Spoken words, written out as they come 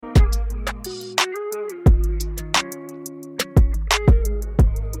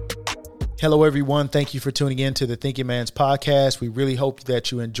Hello, everyone. Thank you for tuning in to the Thinking Man's podcast. We really hope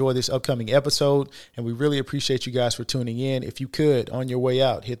that you enjoy this upcoming episode, and we really appreciate you guys for tuning in. If you could, on your way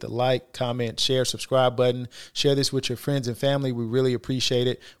out, hit the like, comment, share, subscribe button. Share this with your friends and family. We really appreciate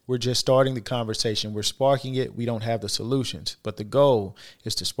it. We're just starting the conversation. We're sparking it. We don't have the solutions, but the goal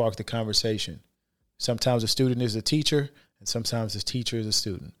is to spark the conversation. Sometimes a student is a teacher, and sometimes the teacher is a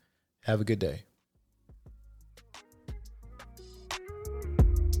student. Have a good day.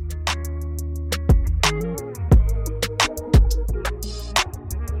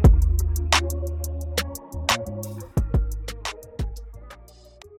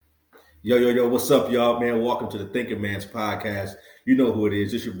 Yo, what's up, y'all, man? Welcome to the Thinking Man's podcast. You know who it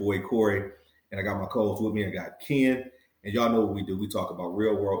is. It's your boy, Corey, and I got my co-host with me. I got Ken, and y'all know what we do. We talk about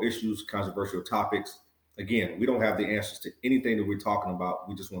real-world issues, controversial topics. Again, we don't have the answers to anything that we're talking about.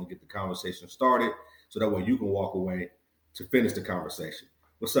 We just want to get the conversation started so that way you can walk away to finish the conversation.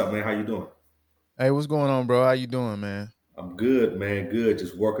 What's up, man? How you doing? Hey, what's going on, bro? How you doing, man? I'm good, man. Good.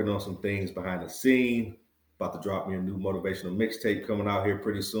 Just working on some things behind the scene. About to drop me a new motivational mixtape coming out here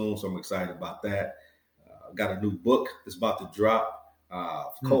pretty soon, so I'm excited about that. Got a new book that's about to drop.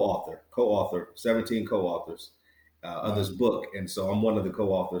 Co-author, 17 co-authors of this book, and so I'm one of the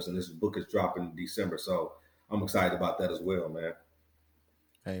co-authors, and this book is dropping in December, so I'm excited about that as well, man.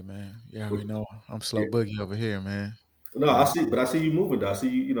 Hey, man. Yeah, we know I'm slow boogie over here, man. No, I see you moving, though. I see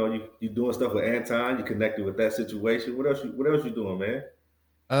you. You know, you doing stuff with Anton. You connected with that situation. What else you doing, man?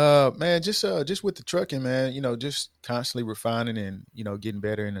 Man, just with the trucking, man, just constantly refining and, getting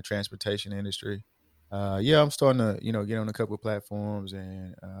better in the transportation industry. I'm starting to, get on a couple of platforms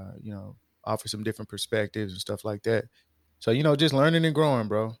and, offer some different perspectives and stuff like that. So, just learning and growing,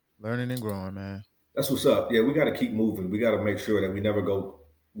 bro. Learning and growing, man. That's what's up. Yeah, we got to keep moving. We got to make sure that we never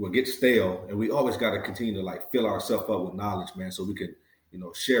we'll get stale, and we always got to continue to like fill ourselves up with knowledge, man, so we can,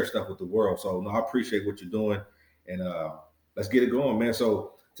 share stuff with the world. So, no, I appreciate what you're doing, and let's get it going, man.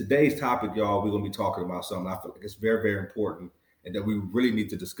 So, today's topic, y'all, we're going to be talking about something I feel like it's very, very important and that we really need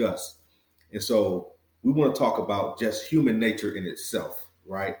to discuss. And so we want to talk about just human nature in itself,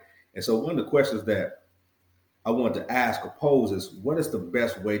 right? And so one of the questions that I wanted to ask or pose is, what is the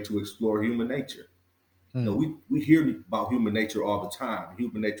best way to explore human nature? We hear about human nature all the time.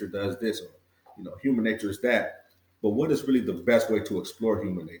 Human nature does this, or, human nature is that. But what is really the best way to explore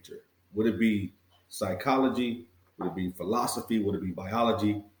human nature? Would it be psychology? Would it be philosophy? Would it be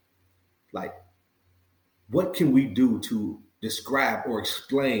biology? Like, what can we do to describe or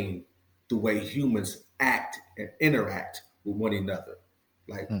explain the way humans act and interact with one another?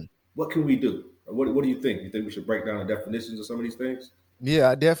 Like, what can we do? What do you think? You think we should break down the definitions of some of these things? Yeah,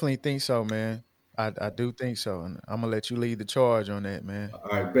 I definitely think so, man. I do think so, and I'm gonna let you lead the charge on that, man. All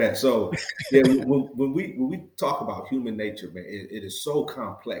right, bet. So, yeah, when we talk about human nature, man, it is so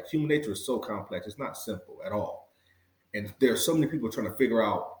complex. Human nature is so complex. It's not simple at all. And there are so many people trying to figure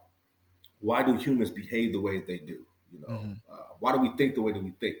out, why do humans behave the way they do? Why do we think the way that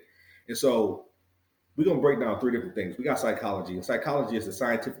we think? And so we're going to break down three different things. We got psychology, and psychology is the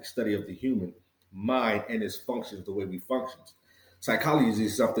scientific study of the human mind and its functions, the way we function. Psychology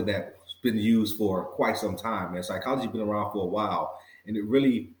is something that's been used for quite some time, and psychology has been around for a while, and it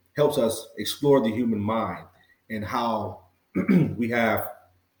really helps us explore the human mind and how we have,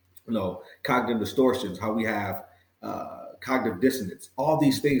 cognitive distortions, how we have cognitive dissonance, all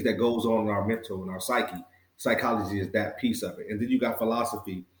these things that goes on in our mental and our psyche. Psychology is that piece of it. And then you got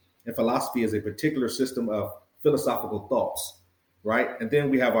philosophy, and philosophy is a particular system of philosophical thoughts, right? And then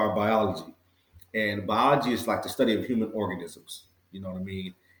we have our biology, and biology is like the study of human organisms. You know what I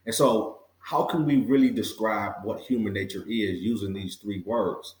mean? And so how can we really describe what human nature is using these three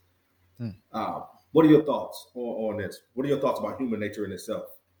words? What are your thoughts on this? What are your thoughts about human nature in itself?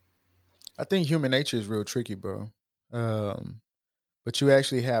 I think human nature is real tricky, bro. But you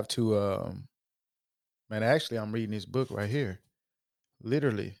actually have to, man, actually, I'm reading this book right here.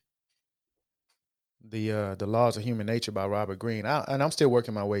 Literally. The Laws of Human Nature by Robert Greene. And I'm still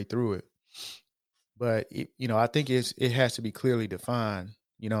working my way through it. But, I think it has to be clearly defined,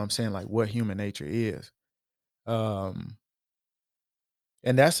 what I'm saying, like what human nature is. And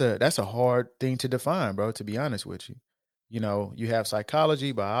that's a hard thing to define, bro, to be honest with you. You have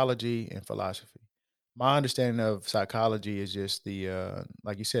psychology, biology, and philosophy. My understanding of psychology is just the,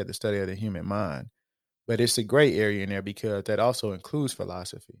 like you said, the study of the human mind. But it's a gray area in there because that also includes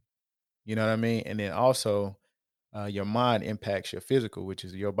philosophy. You know what I mean? And then also your mind impacts your physical, which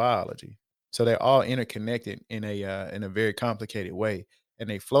is your biology. So they're all interconnected in a very complicated way, and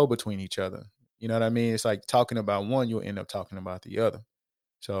they flow between each other. You know what I mean? It's like talking about one, you'll end up talking about the other.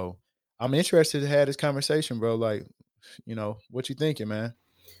 So I'm interested to have this conversation, bro. Like, what you thinking, man?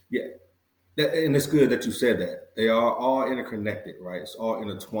 Yeah. And it's good that you said that. They are all interconnected, right? It's all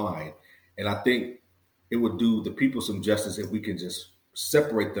intertwined. And I think it would do the people some justice if we can just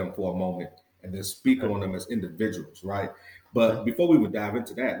separate them for a moment and then speak Okay. on them as individuals, right? Okay. But before we would dive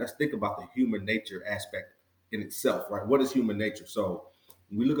into that, let's think about the human nature aspect in itself, right? What is human nature? So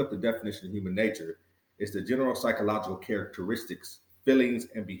when we look up the definition of human nature, it's the general psychological characteristics, feelings,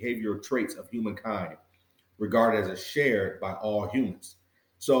 and behavioral traits of humankind regarded as shared by all humans.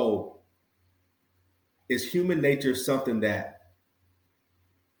 So is human nature something that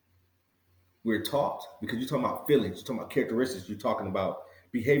we're taught? Because you're talking about feelings, you're talking about characteristics, you're talking about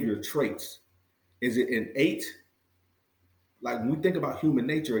behavior traits. Is it innate? Like when we think about human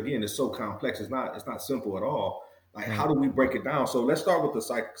nature, again, it's so complex. It's not simple at all. Like how Right. do we break it down? So let's start with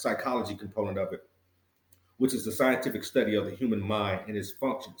the psychology component of it, which is the scientific study of the human mind and its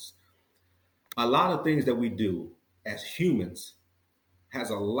functions. A lot of things that we do as humans has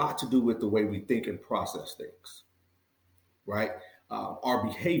a lot to do with the way we think and process things, right? Our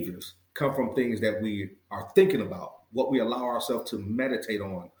behaviors come from things that we are thinking about, what we allow ourselves to meditate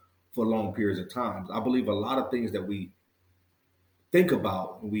on for long periods of time. I believe a lot of things that we think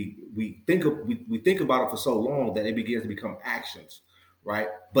about, we think about it for so long that it begins to become actions, right?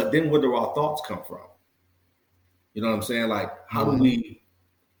 But then where do our thoughts come from? You know what I'm saying? Like Mm-hmm.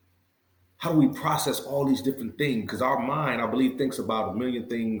 how do we process all these different things? Because our mind, I believe, thinks about a million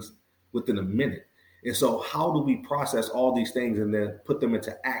things within a minute. And so, how do we process all these things and then put them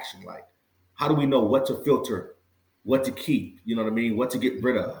into action? Like, how do we know what to filter, what to keep? You know what I mean? What to get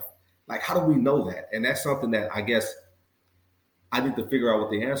rid of? Like, how do we know that? And that's something that I guess I need to figure out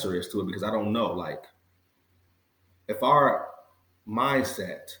what the answer is to it because I don't know. Like, if our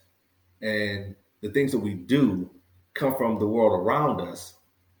mindset and the things that we do come from the world around us,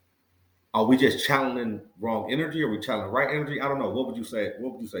 are we just channeling wrong energy? Are we channeling right energy? I don't know. What would you say?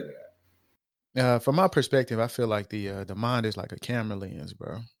 What would you say to that? From my perspective, I feel like the mind is like a camera lens,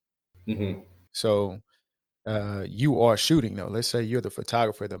 bro. Mm-hmm. So you are shooting though. Let's say you're the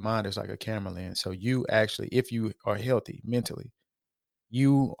photographer. The mind is like a camera lens. So you actually, if you are healthy mentally,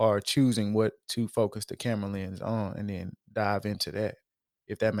 you are choosing what to focus the camera lens on, and then dive into that.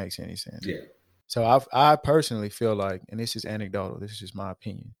 If that makes any sense. Yeah. So I personally feel like, and this is anecdotal. This is just my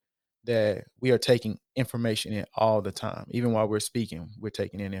opinion, that we are taking information in all the time. Even while we're speaking, we're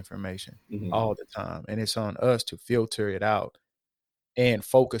taking in information Mm-hmm. all the time, and it's on us to filter it out and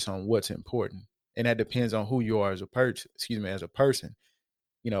focus on what's important. And that depends on who you are as a person. Excuse me, as a person.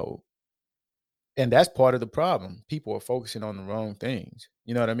 You know, and that's part of the problem. People are focusing on the wrong things.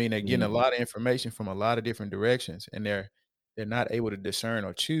 You know what I mean? They're getting a Mm-hmm. lot of information from a lot of different directions, and they're not able to discern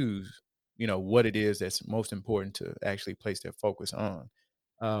or choose, what it is that's most important to actually place their focus on.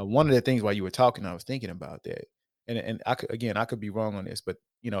 One of the things while you were talking, I was thinking about that, and I could be wrong on this, but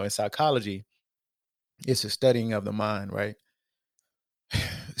in psychology, it's a studying of the mind, right?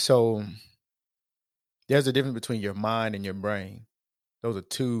 So there's a difference between your mind and your brain. Those are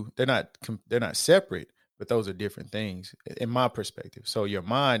two. They're not separate, but those are different things in my perspective. So your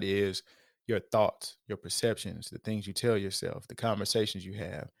mind is your thoughts, your perceptions, the things you tell yourself, the conversations you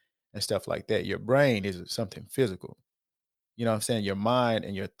have, and stuff like that. Your brain is something physical. You know what I'm saying? Your mind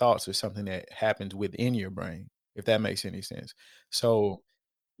and your thoughts are something that happens within your brain, if that makes any sense. So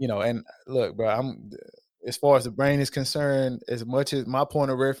and look, bro, as far as the brain is concerned, as much as my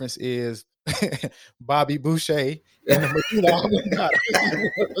point of reference is Bobby Boucher and the medulla oblongata, you know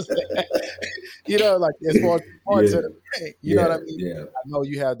what I'm saying? Like as far as the parts of Yeah. the brain, you know what Yeah. I mean? Yeah. I know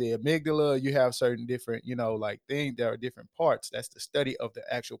you have the amygdala, you have certain different, like things. There are different parts. That's the study of the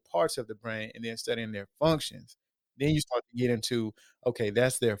actual parts of the brain, and then studying their functions. Then you start to get into, okay,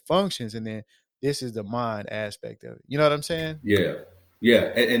 that's their functions, and then this is the mind aspect of it. You know what I'm saying? Yeah. Yeah.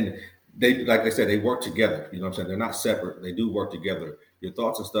 And they, like I said, they work together. You know what I'm saying? They're not separate. They do work together. Your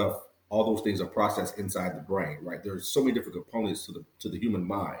thoughts and stuff, all those things are processed inside the brain, right? There's so many different components to the human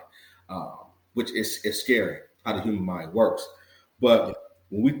mind, which is scary how the human mind works. Yeah. But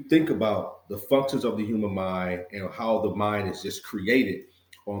when we think about the functions of the human mind and how the mind is just created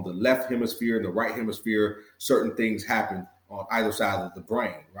on the left hemisphere and the right hemisphere, certain things happen on either side of the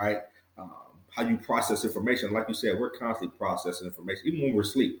brain, right? Um, how you process information. Like you said, we're constantly processing information. Even when we're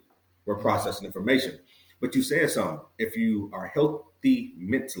asleep, we're Mhm. processing information. But you said something. If you are healthy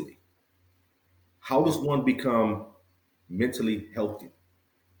mentally, how Yeah. does one become mentally healthy?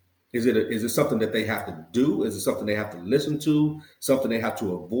 Is it something that they have to do? Is it something they have to listen to? Something they have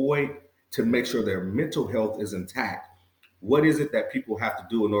to avoid to make sure their mental health is intact? What is it that people have to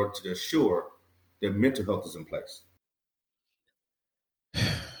do in order to assure their mental health is in place?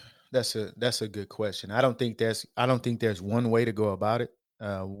 That's a good question. I don't think there's one way to go about it.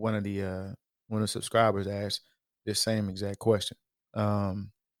 One of the one of the subscribers asked this same exact question.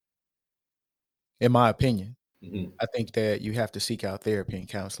 Um, in my opinion, Mm-hmm. I think that you have to seek out therapy and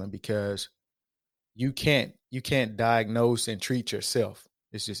counseling because you can't diagnose and treat yourself.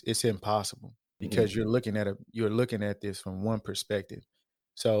 It's impossible because Mm-hmm. you're looking at this from one perspective.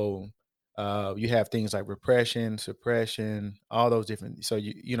 So you have things like repression, suppression, all those different. So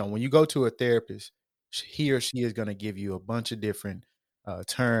when you go to a therapist, he or she is going to give you a bunch of different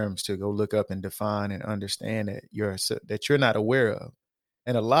terms to go look up and define and understand that you're not aware of.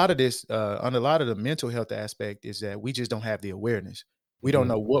 And a lot of this, on a lot of the mental health aspect, is that we just don't have the awareness. We don't Mm-hmm.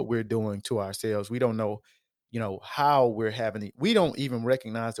 know what we're doing to ourselves. We don't know, how we're we don't even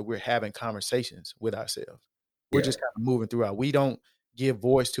recognize that we're having conversations with ourselves. We're Yeah. just kind of moving throughout. We don't give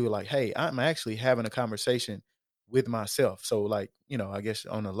voice to it like, hey, I'm actually having a conversation with myself. So like, I guess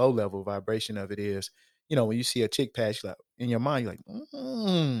on a low level vibration of it is, when you see a chick pass, you like in your mind, you're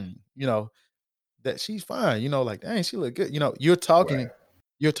like, that she's fine, like, dang, she look good. Right.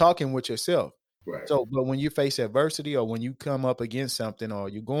 You're talking with yourself. Right. So, but when you face adversity or when you come up against something or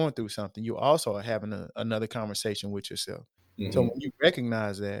you're going through something, you also are having another conversation with yourself. So when Mm-hmm. you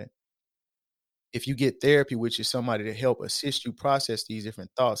recognize that, if you get therapy, which is somebody to help assist you process these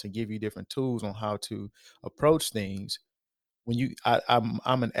different thoughts and give you different tools on how to approach things,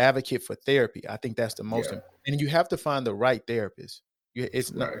 I'm an advocate for therapy. I think that's the most Yeah. important, and you have to find the right therapist.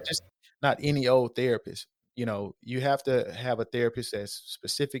 It's not Right. just not any old therapist. You have to have a therapist that's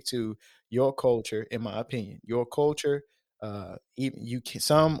specific to your culture. In my opinion, your culture. Even you can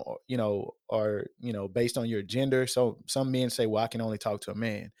some are based on your gender. So some men say, "Well, I can only talk to a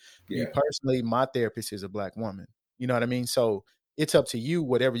man." Me Yeah. personally, my therapist is a black woman. You know what I mean? So it's up to you,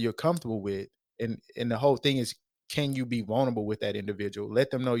 whatever you're comfortable with. And the whole thing is, can you be vulnerable with that individual?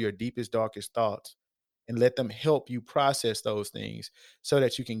 Let them know your deepest, darkest thoughts and let them help you process those things so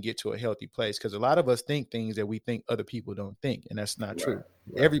that you can get to a healthy place. Because a lot of us think things that we think other people don't think, and that's not Right. true.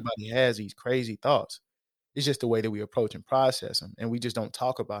 Right. Everybody has these crazy thoughts. It's just the way that we approach and process them, and we just don't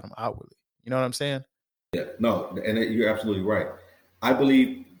talk about them outwardly. You know what I'm saying? Yeah. No, and you're absolutely right. I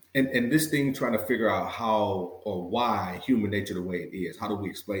believe in this thing trying to figure out how or why human nature the way it is. How do we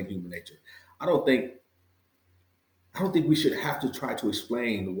explain human nature? I don't think I don't think we should have to try to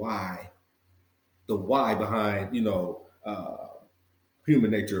explain the why behind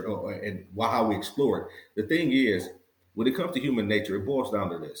human nature and how we explore it. The thing is, when it comes to human nature, it boils down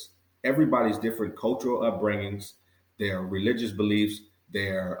to this: everybody's different cultural upbringings, their religious beliefs,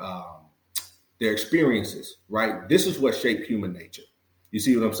 their experiences. Right? This is what shaped human nature. You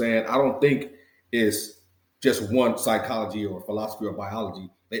see what I'm saying? I don't think it's just one psychology or philosophy or biology.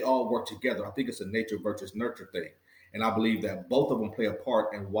 They all work together. I think it's a nature versus nurture thing. And I believe that both of them play a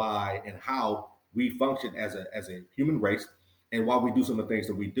part in why and how we function as a human race and why we do some of the things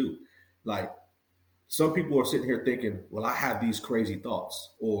that we do. Like some people are sitting here thinking, well, I have these crazy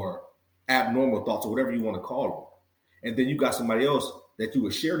thoughts or abnormal thoughts or whatever you want to call them. And then you got somebody else that you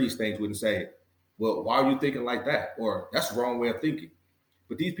would share these things with and say, well, why are you thinking like that? Or that's the wrong way of thinking.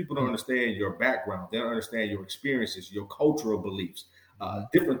 But these people don't Mm, understand your background. They don't understand your experiences, your cultural beliefs,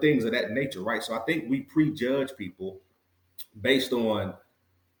 mhm. different things of that nature, right? So I think we prejudge people based on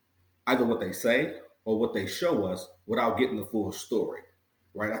either what they say or what they show us without getting the full story,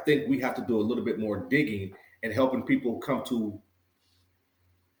 right? I think we have to do a little bit more digging and helping people come to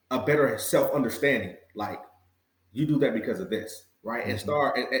a better self understanding. Like, you do that because of this, right? And Mhm.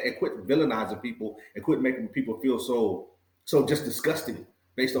 start and quit villainizing people and quit making people feel so just disgusting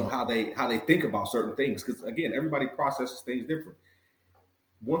based on Mm. how they think about certain things. Because again, everybody processes things different.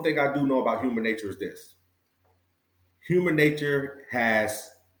 One thing I do know about human nature is this: human nature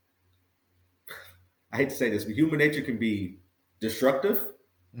has, I hate to say this, but human nature can be destructive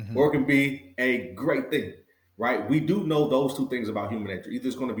Mhm. or it can be a great thing, right? We do know those two things about human nature. Either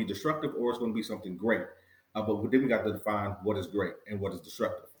it's going to be destructive or it's going to be something great. But then we got to define what is great and what is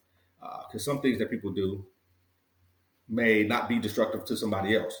destructive. Because some things that people do may not be destructive to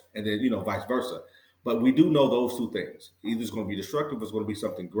somebody else, and then vice versa. But we do know those two things. Either it's going to be destructive or it's going to be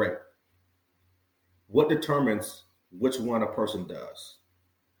something great. What determines which one a person does?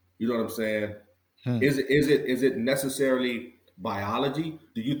 You know what I'm saying? Hmm. Is it necessarily biology?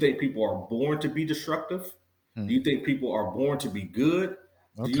 Do you think people are born to be destructive? Hmm. Do you think people are born to be good?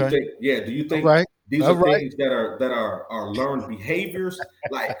 Do you Okay. think do you All think right. these All are right. things that are learned behaviors?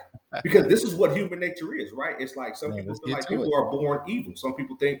 Like, because this is what human nature is, right? It's like some Now people let's feel get like to people it. are born evil. Some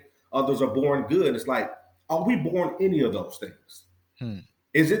people think others are born good. It's like, are we born any of those things? Hmm.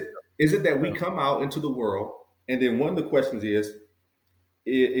 Is it that we Well, come out into the world and then one of the questions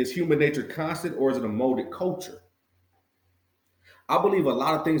is human nature constant or is it a molded culture? I believe a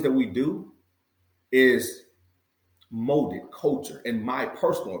lot of things that we do. is molded culture, in my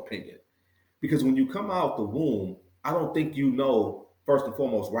personal opinion. Because when you come out the womb, I don't think you know, first and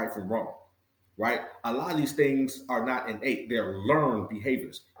foremost, right from wrong, right? A lot of these things are not innate, they're learned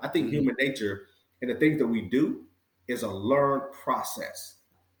behaviors. I think human nature and the things that we do is a learned process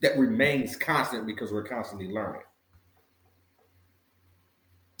that remains constant because we're constantly learning.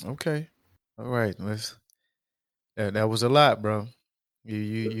 Okay. All right. That was a lot, bro.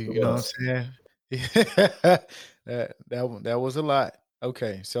 You know what I'm saying? that was a lot.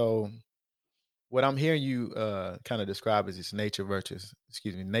 Okay. So what I'm hearing you kind of describe is this nature versus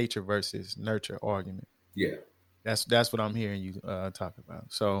nurture argument. Yeah. That's what I'm hearing you talk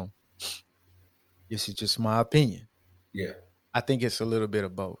about. So this is just my opinion. Yeah. I think it's a little bit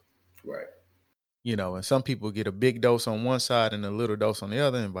of both. Right. And some people get a big dose on one side and a little dose on the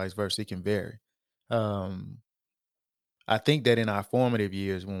other, and vice versa. It can vary. I think that in our formative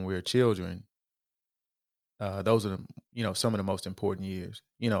years when we're children, those are some of the most important years.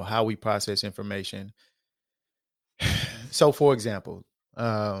 How we process information. So, for example,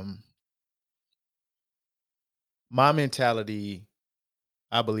 my mentality,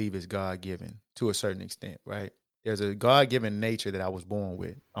 I believe, is God given to a certain extent, right? There's a God given nature that I was born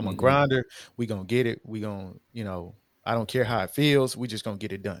with. I'm a grinder. We gonna get it. We gonna, I don't care how it feels. We just gonna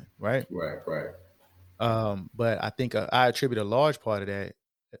get it done, right? Right. But I think I attribute a large part of that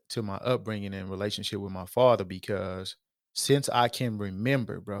to my upbringing and relationship with my father, because since I can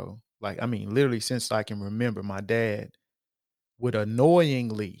remember, bro, literally since I can remember, my dad would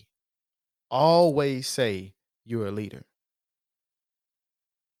annoyingly always say, "You're a leader."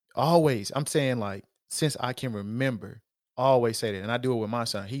 Always. I'm saying, like, since I can remember, always say that. And I do it with my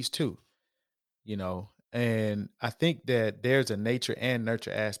son. He's 2, and I think that there's a nature and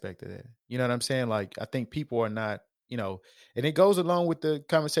nurture aspect of that. You know what I'm saying? Like, I think people are not, and it goes along with the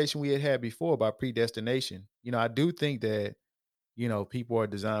conversation we had before about predestination. I do think that, people are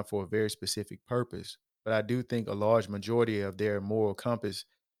designed for a very specific purpose, but I do think a large majority of their moral compass,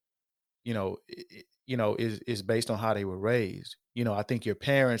 is based on how they were raised. I think your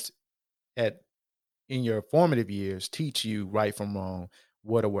parents in your formative years teach you right from wrong,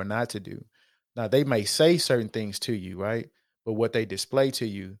 what or what not to do. Now, they may say certain things to you, right? But what they display to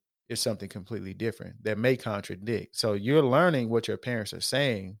you is something completely different that may contradict. So you're learning what your parents are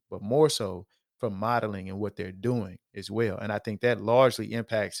saying, but more so from modeling and what they're doing as well. And I think that largely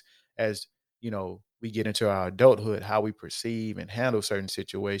impacts, as we get into our adulthood, how we perceive and handle certain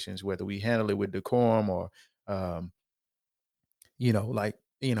situations, whether we handle it with decorum or in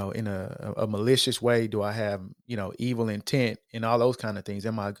a malicious way. Do I have, evil intent and all those kind of things?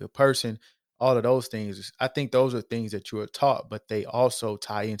 Am I a good person? All of those things. I think those are things that you are taught, but they also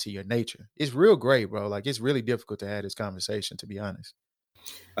tie into your nature. It's real great, bro. Like, it's really difficult to have this conversation, to be honest.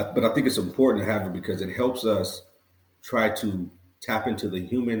 But I think it's important to have it because it helps us try to tap into the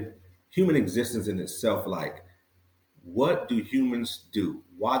human existence in itself. Like, what do humans do?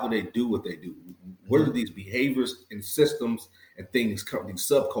 Why do they do what they do? Where do these behaviors and systems and things come, these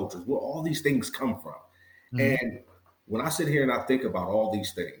subcultures, where all these things come from? And when I sit here and I think about all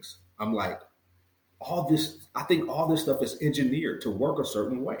these things, I'm like, I think all this stuff is engineered to work a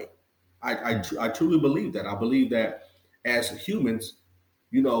certain way. I truly believe that. I believe that as humans,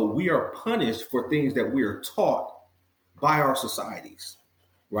 we are punished for things that we are taught by our societies,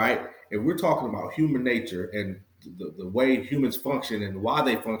 right? And we're talking about human nature and the way humans function and why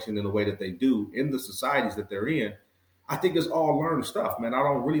they function in the way that they do in the societies that they're in. I think it's all learned stuff, man. I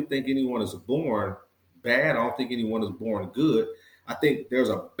don't really think anyone is born bad. I don't think anyone is born good. I think there's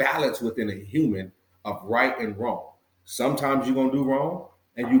a balance within a human of right and wrong. Sometimes you're going to do wrong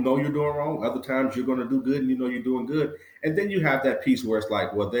and you're doing wrong. Other times you're going to do good and you're doing good. And then you have that piece where it's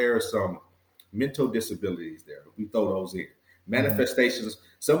like, well, there are some mental disabilities there. We throw those in. Manifestations.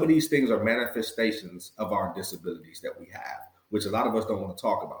 Some of these things are manifestations of our disabilities that we have, which a lot of us don't want to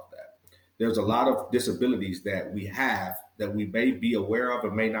talk about that. There's a lot of disabilities that we have that we may be aware of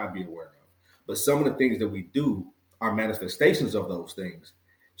or may not be aware of. But some of the things that we do are manifestations of those things.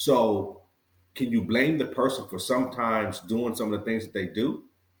 So can you blame the person for sometimes doing some of the things that they do?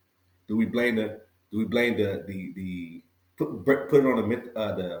 Do we blame the put it on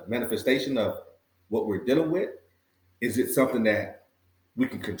the manifestation of what we're dealing with? Is it something that we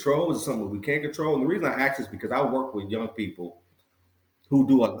can control? Is it something we can't control? And the reason I ask is because I work with young people who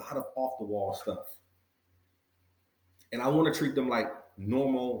do a lot of off the wall stuff. And I want to treat them like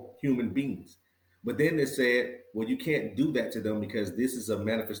normal human beings. But then they said, well, you can't do that to them because this is a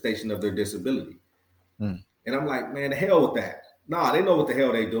manifestation of their disability. And I'm like, man, the hell with that. Nah, they know what the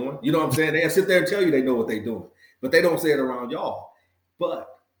hell they're doing. You know what I'm saying? They'll sit there and tell you they know what they're doing, but they don't say it around y'all. But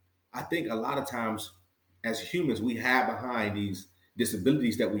I think a lot of times as humans, we have behind these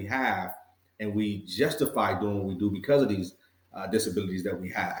disabilities that we have, and we justify doing what we do because of these disabilities that we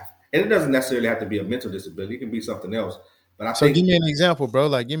have. And it doesn't necessarily have to be a mental disability; it can be something else. But I So give think me an example, bro.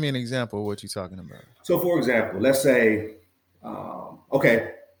 Like, give me an example of what you're talking about. so. For example, let's say,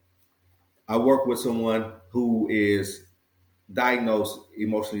 okay, I work with someone who is diagnosed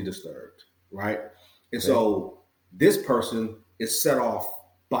emotionally disturbed, right? And Okay. so this person is set off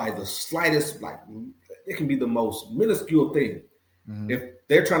by the slightest, like it can be the most minuscule thing. Mm-hmm. If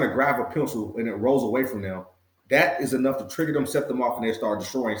they're trying to grab a pencil and it rolls away from them, that is enough to trigger them, set them off, and they start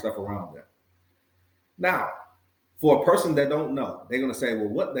destroying stuff around them. Now, for a person that don't know, they're going to say, well,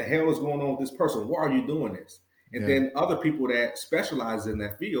 what the hell is going on with this person? Why are you doing this? And Yeah. then other people that specialize in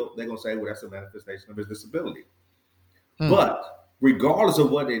that field, they're going to say, well, that's a manifestation of his disability. Hmm. But regardless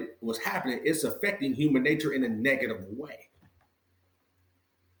of what it was happening, it's affecting human nature in a negative way.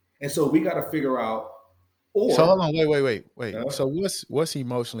 And so we got to figure out, So hold or on, wait. So what's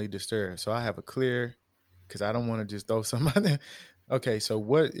emotionally disturbed? So I have a clear, because I don't want to just throw somebody. Okay, so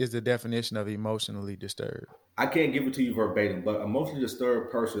what is the definition of emotionally disturbed? I can't give it to you verbatim, but emotionally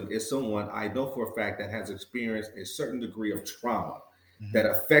disturbed person is someone I know for a fact that has experienced a certain degree of trauma that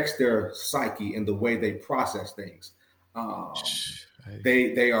Mm-hmm. affects their psyche and the way they process things.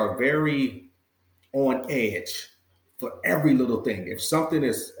 They are very on edge for every little thing. If something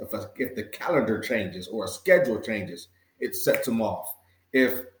is, if the calendar changes or a schedule changes, it sets them off.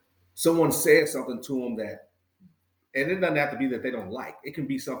 If someone says something to them that, and it doesn't have to be that they don't like. It can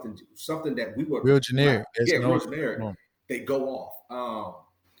be something that we would Real like. generic. It's Yeah, no. real generic. They go off.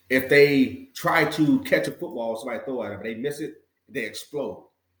 If they try to catch a football, somebody throw at them, they miss it, they explode.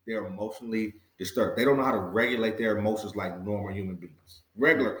 They're emotionally disturbed. They don't know how to regulate their emotions like normal human beings.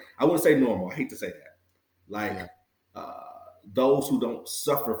 Regular. I wouldn't say normal. I hate to say that. Like Yeah. uh, those who don't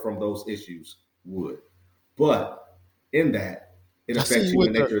suffer from those issues would. But in that, it I see affects you with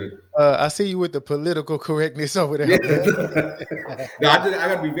human the. nature. I see you with the political correctness over Yeah. there, man. No, I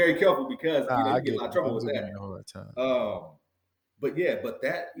got to be very careful because Nah, you I get a get lot of it. trouble I'm with just giving that. you a hard time. But yeah, but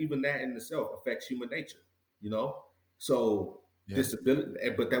that in itself affects human nature, you know. So Yeah. disability,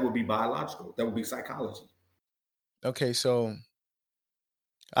 but that would be biological. That would be psychology. Okay, so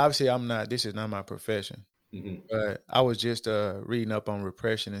obviously I'm not. This is not my profession, Mm-hmm. but I was just reading up on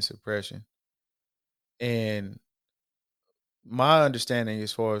repression and suppression, and my understanding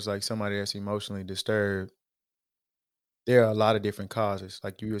as far as like somebody that's emotionally disturbed, there are a lot of different causes.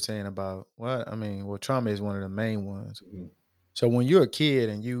 Like you were saying about what I mean, well, trauma is one of the main ones. Mm-hmm. So when you're a kid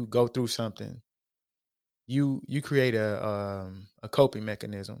and you go through something, you create a coping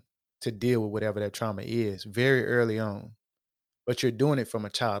mechanism to deal with whatever that trauma is very early on, but you're doing it from a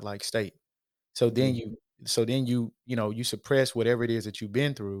childlike state. So then Mm-hmm. you suppress whatever it is that you've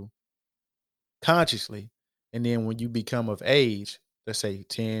been through consciously. And then when you become of age, let's say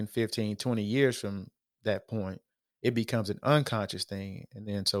 10, 15, 20 years from that point, it becomes an unconscious thing. And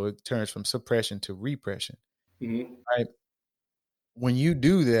then so it turns from suppression to repression. Mm-hmm. Right. When you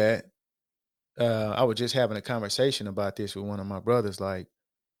do that, I was just having a conversation about this with one of my brothers. Like,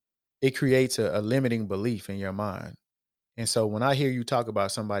 it creates a limiting belief in your mind. And so when I hear you talk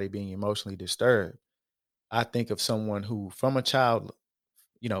about somebody being emotionally disturbed, I think of someone who from childhood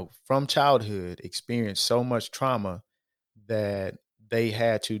experienced so much trauma that they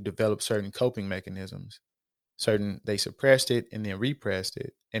had to develop certain coping mechanisms. They suppressed it and then repressed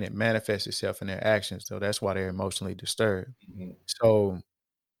it, and it manifests itself in their actions. So that's why they're emotionally disturbed. Mm-hmm. So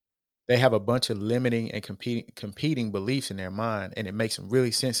they have a bunch of limiting and competing beliefs in their mind, and it makes them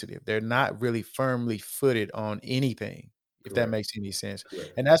really sensitive. They're not really firmly footed on anything, if that Correct. makes any sense.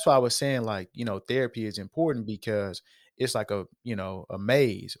 Correct. And that's why I was saying, like, therapy is important because it's like a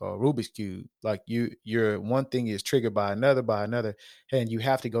maze or a Rubik's cube. Like your one thing is triggered by another, and you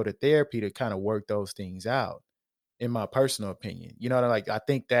have to go to therapy to kind of work those things out. In my personal opinion, like I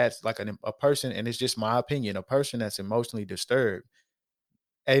think that's like a person, and it's just my opinion. A person that's emotionally disturbed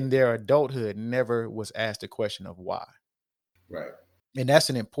in their adulthood never was asked the question of why. Right. And that's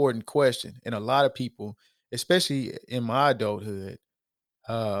an important question. And a lot of people, especially in my adulthood,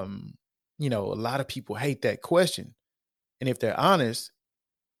 um, a lot of people hate that question. And if they're honest,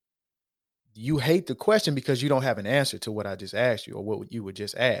 you hate the question because you don't have an answer to what I just asked you or what you were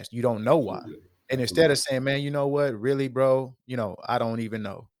just asked. You don't know why. Absolutely. And instead of Absolutely. saying, man, you know what, really, bro, I don't even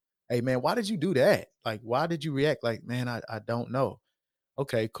know. Hey, man, why did you do that? Like, why did you react like, man, I don't know.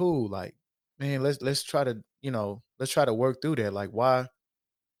 Okay, cool. Like, man, let's try to work through that. Like, why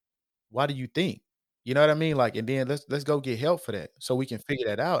do you think? You know what I mean? Like, and then let's go get help for that so we can figure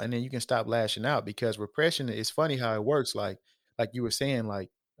that out, and then you can stop lashing out because repression is funny how it works. Like you were saying, like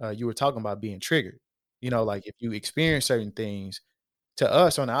you were talking about being triggered. Like if you experience certain things, to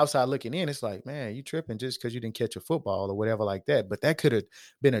us on the outside looking in, it's like, man, you tripping just because you didn't catch a football or whatever like that. But that could have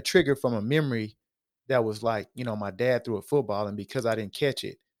been a trigger from a memory that was like, my dad threw a football, and because I didn't catch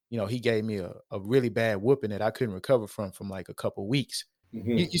it, he gave me a really bad whooping that I couldn't recover from like a couple weeks.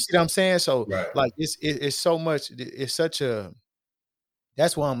 You see what I'm saying? So Right. like it's so much, it's such a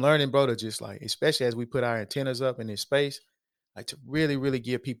that's why I'm learning, bro, to just like, especially as we put our antennas up in this space, like to really, really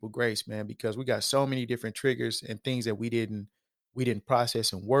give people grace, man, because we got so many different triggers and things that we didn't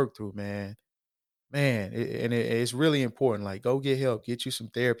process and work through, man. Man, it's really important. Like, go get help, get you some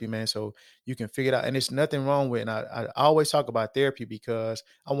therapy, man, so you can figure it out. And it's nothing wrong with. And I always talk about therapy because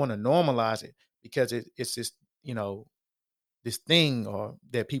I want to normalize it, because it's this, this thing or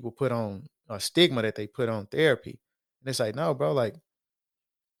that people put on, a stigma that they put on therapy. And it's like, no, bro, like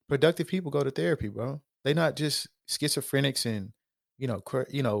productive people go to therapy, bro. They're not just schizophrenics and you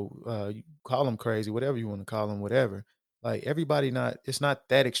call them crazy, whatever you want to call them, whatever. Like everybody, it's not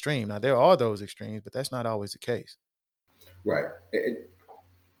that extreme. Now there are those extremes, but that's not always the case. Right.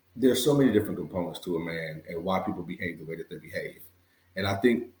 There's so many different components to a man and why people behave the way that they behave. And I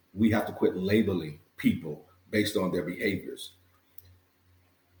think we have to quit labeling people based on their behaviors.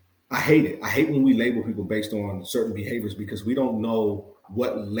 I hate it. I hate when we label people based on certain behaviors because we don't know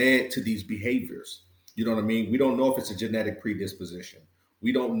what led to these behaviors. You know what I mean? We don't know if it's a genetic predisposition.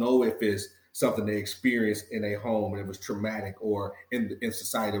 We don't know if it's something they experienced in a home and it was traumatic, or in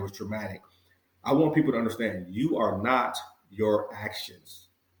society it was traumatic. I want people to understand you are not your actions.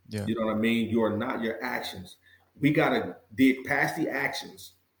 Yeah. You know what I mean? You are not your actions. We got to dig past the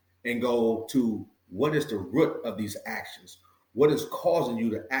actions and go to what is the root of these actions? What is causing you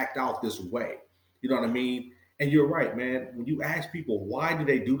to act out this way? You know what I mean? And you're right, man. When you ask people why do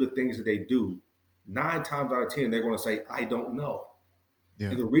they do the things that they do, 9 times out of 10, they're going to say, I don't know. Yeah.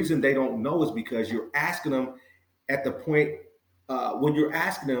 And the reason they don't know is because you're asking them at the point when you're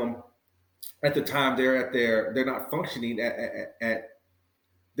asking them at the time they're not functioning at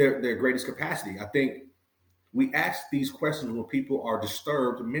their greatest capacity. I think we ask these questions when people are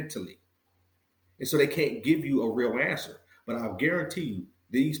disturbed mentally, and so they can't give you a real answer. But I guarantee you,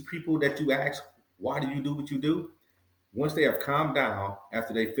 these people that you ask, why do you do what you do? Once they have calmed down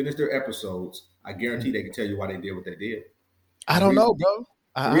after they finish their episodes, I guarantee they can tell you why they did what they did. I don't know, bro.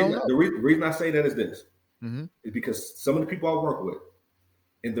 I don't know. The reason I say that is this. Mm-hmm. Is because some of the people I work with,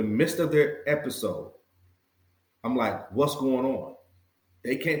 in the midst of their episode, I'm like, what's going on?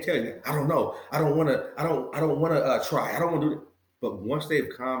 They can't tell you. I don't know. I don't want to try. I don't want to do it. But once they've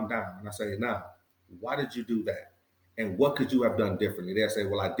calmed down, and I say, now, why did you do that? And what could you have done differently? They'll say,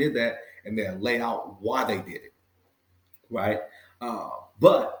 well, I did that, and they'll lay out why they did it, right?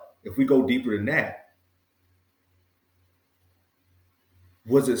 But if we go deeper than that,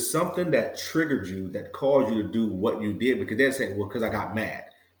 was it something that triggered you that caused you to do what you did? Because they're saying, well, because I got mad.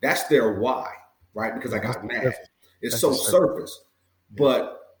 That's their why, right? Because I got mad. It's so surface.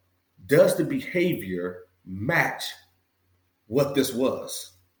 But does the behavior match what this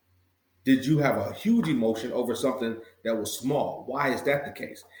was? Did you have a huge emotion over something that was small? Why is that the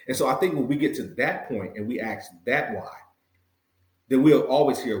case? And so I think when we get to that point and we ask that why, then we'll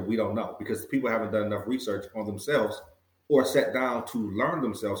always hear we don't know, because people haven't done enough research on themselves or sat down to learn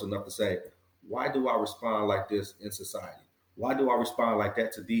themselves enough to say, why do I respond like this in society? Why do I respond like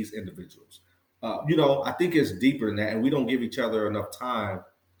that to these individuals? I think it's deeper than that, and we don't give each other enough time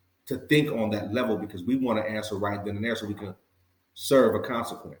to think on that level because we want to answer right then and there so we can serve a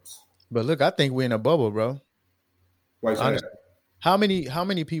consequence. But look, I think we're in a bubble, bro. Why say that? How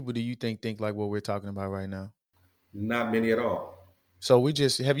many people do you think like what we're talking about right now? Not many at all. So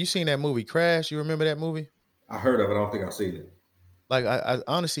have you seen that movie Crash? You remember that movie? I heard of it. I don't think I've seen it. Like I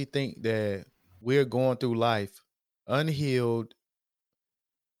honestly think that we're going through life unhealed,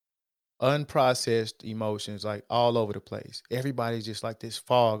 unprocessed emotions, like all over the place. Everybody's just like this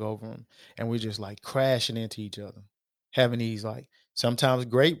fog over them, and we're just like crashing into each other, having these like sometimes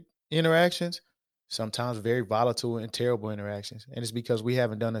great interactions, sometimes very volatile and terrible interactions. And it's because we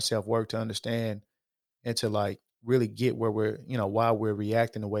haven't done the self-work to understand and to like really get where we're, why we're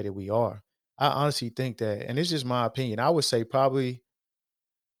reacting the way that we are. I honestly think that, and it's just my opinion, I would say probably,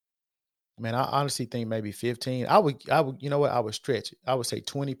 man, I honestly think maybe 15. I would, you know what? I would stretch it. I would say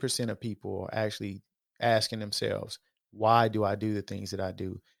 20% of people are actually asking themselves, why do I do the things that I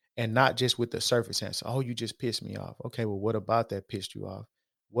do? And not just with the surface answer. Oh, you just pissed me off. Okay, well, what about that pissed you off?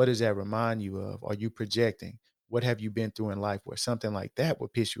 What does that remind you of? Are you projecting? What have you been through in life where something like that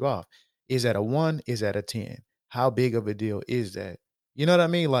would piss you off? Is that a 1? Is that a 10? How big of a deal is that? You know what I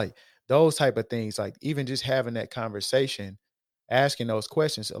mean? Like those type of things, like even just having that conversation asking those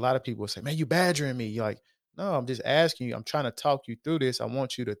questions, a lot of people say, man, you badgering me. You're like, no, I'm just asking you. I'm trying to talk you through this. I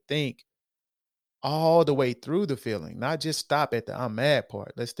want you to think all the way through the feeling, not just stop at the I'm mad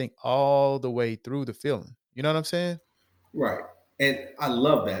part. Let's think all the way through the feeling. You know what I'm saying? Right. And I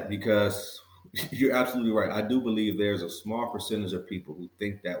love that because you're absolutely right. I do believe there's a small percentage of people who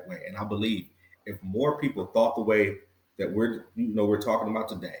think that way. And I believe if more people thought the way that we're talking about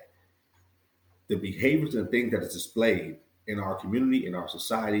today, the behaviors and things that is displayed in our community, in our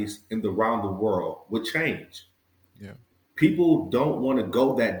societies, and around the world would change. Yeah. People don't want to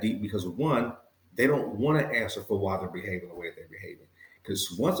go that deep because one, they don't want to answer for why they're behaving the way they're behaving.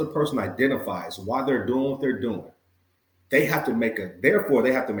 Because once a person identifies why they're doing what they're doing, they have to make a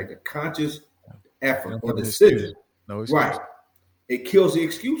conscious effort or No decision. excuse. No excuse. Right. It kills the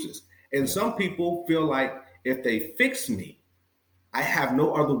excuses. And Yeah. some people feel like if they fix me, I have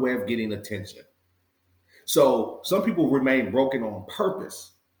no other way of getting attention. So some people remain broken on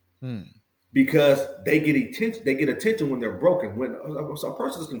purpose because they get attention. They get attention when they're broken. When a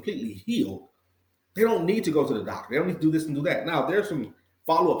person is completely healed, they don't need to go to the doctor. They don't need to do this and do that. Now, there's some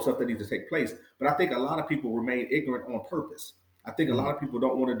follow-up stuff that needs to take place, but I think a lot of people remain ignorant on purpose. I think a lot of people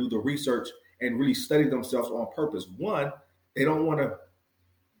don't want to do the research and really study themselves on purpose. One, they don't want to.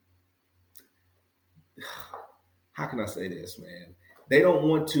 How can I say this, man? They don't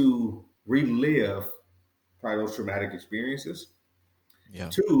want to relive probably those traumatic experiences. Yeah.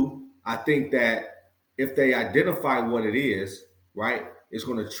 Two, I think that if they identify what it is, right, it's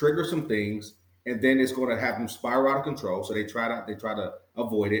going to trigger some things, and then it's going to have them spiral out of control. So they try to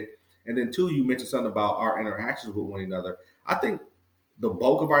avoid it. And then two, you mentioned something about our interactions with one another. I think the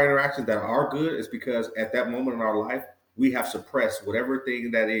bulk of our interactions that are good is because at that moment in our life, we have suppressed whatever thing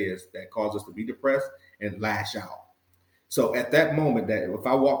that is that caused us to be depressed and lash out. So at that moment, that if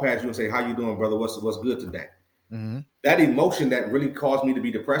I walk past you and say, "How you doing, brother? What's good today?" Mm-hmm. That emotion that really caused me to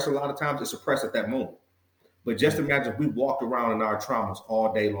be depressed a lot of times is suppressed at that moment. But just imagine if we walked around in our traumas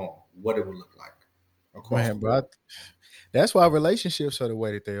all day long, what it would look like across the bro, world. that's why relationships are the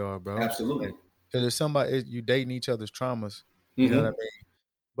way that they are, bro. Absolutely. Because there's somebody you dating each other's traumas. You Mm-hmm. know what I mean?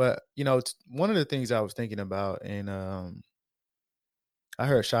 But it's one of the things I was thinking about, and I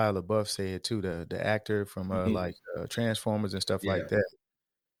heard Shia LaBeouf say it too, the actor from Transformers and stuff like that.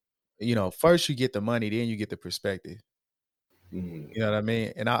 First you get the money, then you get the perspective. Mm-hmm. You know what I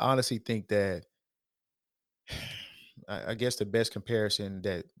mean? And I honestly think that I guess the best comparison,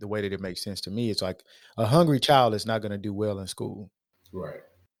 that the way that it makes sense to me, is like a hungry child is not going to do well in school. Right.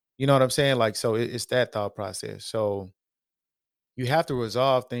 You know what I'm saying? Like, so it's that thought process. So you have to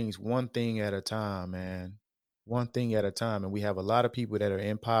resolve things one thing at a time, man. One thing at a time. And we have a lot of people that are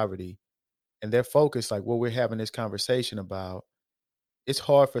in poverty, and they're focused, like what we're having this conversation about. It's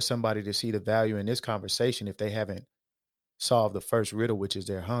hard for somebody to see the value in this conversation if they haven't solved the first riddle, which is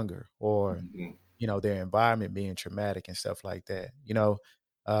their hunger, or their environment being traumatic and stuff like that.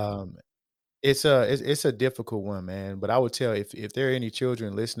 It's a difficult one, man. But I would tell, if there are any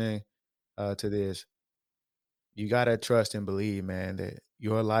children listening to this, you gotta trust and believe, man, that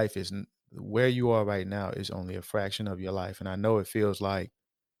your life is where you are right now is only a fraction of your life. And I know it feels like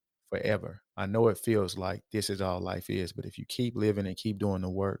forever. I know it feels like this is all life is. But if you keep living and keep doing the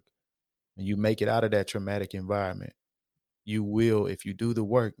work, and you make it out of that traumatic environment, you will, if you do the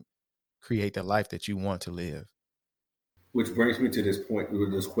work, create the life that you want to live. Which brings me to this point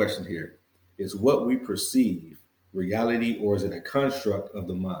with this question here. Is what we perceive reality, or is it a construct of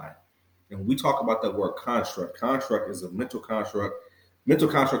the mind? And when we talk about that word construct is a mental construct. Mental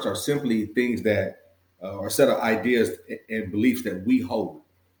constructs are simply things that are a set of ideas and beliefs that we hold.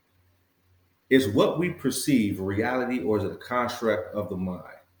 Is what we perceive reality, or is it a construct of the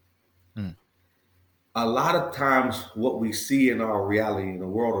mind? A lot of times what we see in our reality, in the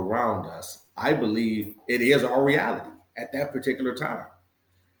world around us, I believe it is our reality at that particular time.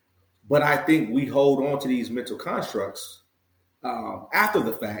 But I think we hold on to these mental constructs after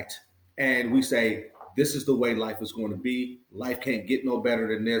the fact, and we say, this is the way life is going to be. Life can't get no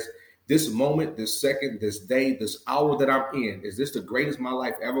better than this. This moment, this second, this day, this hour that I'm in, is this the greatest my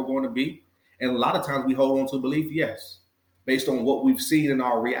life ever going to be? And a lot of times we hold on to belief, yes, based on what we've seen in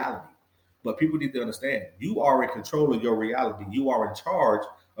our reality. But people need to understand, you are in control of your reality. You are in charge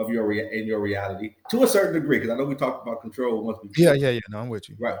of your reality to a certain degree. Because I know we talked about control once before. Yeah. No, I'm with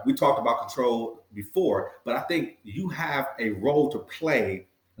you. Right. We talked about control before, but I think you have a role to play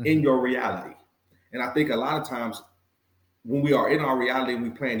in your reality. And I think a lot of times when we are in our reality and we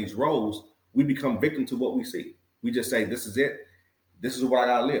play in these roles, we become victim to what we see. We just say, this is it. This is what I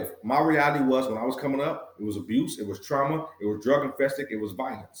gotta live. My reality was, when I was coming up, it was abuse, it was trauma, it was drug infested, it was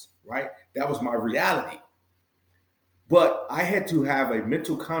violence, right? That was my reality. But I had to have a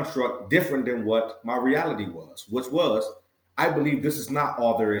mental construct different than what my reality was, which was I believe this is not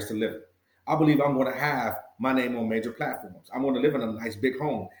all there is to living. I believe I'm going to have my name on major platforms. I'm going to live in a nice big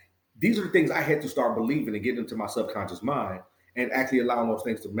home. These are the things I had to start believing and get into my subconscious mind and actually allowing those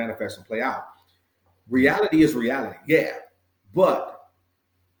things to manifest and play out. Reality is reality, yeah. But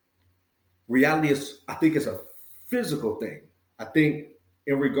reality is, I think it's a physical thing. I think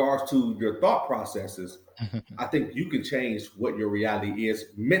in regards to your thought processes, I think you can change what your reality is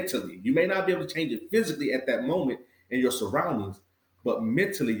mentally. You may not be able to change it physically at that moment in your surroundings, but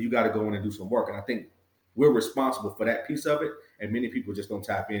mentally you got to go in and do some work. And I think we're responsible for that piece of it, and many people just don't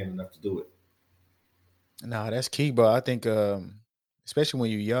tap in enough to do it. Nah, that's key, bro. I think, especially when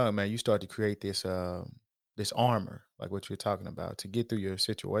you're young, man, you start to create this this armor, like what you're talking about, to get through your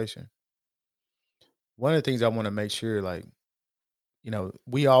situation. One of the things I want to make sure, like,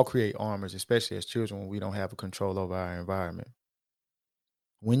 we all create armors, especially as children, when we don't have a control over our environment.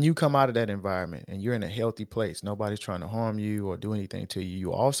 When you come out of that environment and you're in a healthy place, nobody's trying to harm you or do anything to you.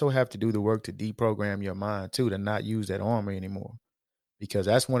 You also have to do the work to deprogram your mind too, to not use that armor anymore. Because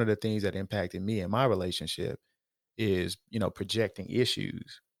that's one of the things that impacted me in my relationship is, projecting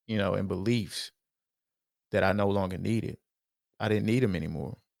issues, and beliefs that I no longer needed. I didn't need them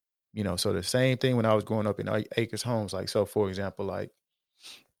anymore. So the same thing when I was growing up in Acres Homes, like, so for example, like,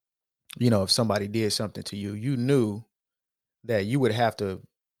 if somebody did something to you, you knew that you would have to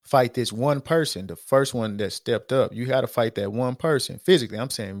fight this one person, the first one that stepped up. You had to fight that one person physically. I'm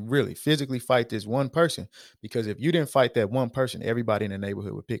saying really physically fight this one person, because if you didn't fight that one person, everybody in the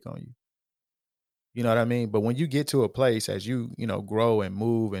neighborhood would pick on you. You know what I mean? But when you get to a place as you, grow and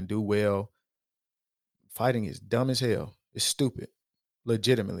move and do well, fighting is dumb as hell. It's stupid.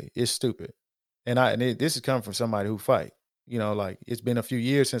 Legitimately, it's stupid. This is coming from somebody who fight. Like, it's been a few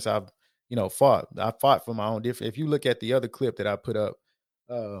years since I've, fought. I fought for my own different. If you look at the other clip that I put up,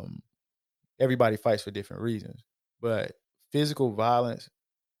 everybody fights for different reasons. But physical violence,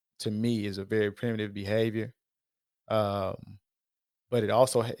 to me, is a very primitive behavior. But it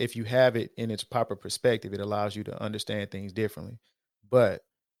also, if you have it in its proper perspective, it allows you to understand things differently. But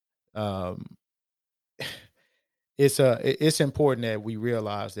um, it's important that we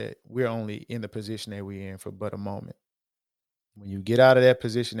realize that we're only in the position that we're in for but a moment. When you get out of that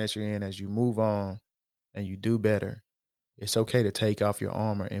position that you're in, as you move on and you do better, it's okay to take off your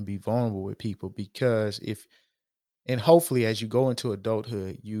armor and be vulnerable with people, because and hopefully as you go into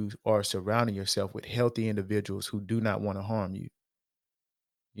adulthood, you are surrounding yourself with healthy individuals who do not want to harm you.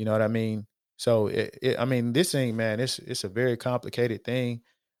 You know what I mean? So this thing, man, it's a very complicated thing.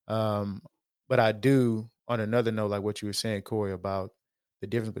 But I do, on another note, like what you were saying, Corey, about the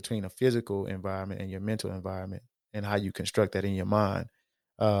difference between a physical environment and your mental environment and how you construct that in your mind.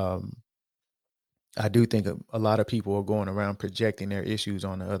 I do think a lot of people are going around projecting their issues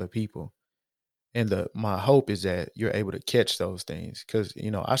on the other people. And my hope is that you're able to catch those things, because,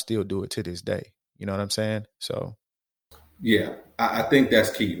 I still do it to this day. You know what I'm saying? So. Yeah, I think that's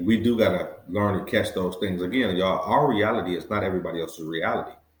key. We do got to learn to catch those things. Again, y'all, our reality is not everybody else's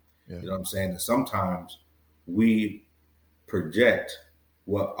reality. Yeah. You know what I'm saying? And sometimes we project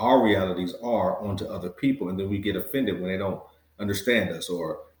what our realities are onto other people, and then we get offended when they don't understand us,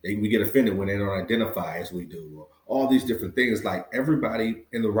 or we get offended when they don't identify as we do, or all these different things. Like, everybody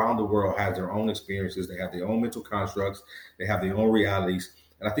around the world has their own experiences. They have their own mental constructs. They have their own realities.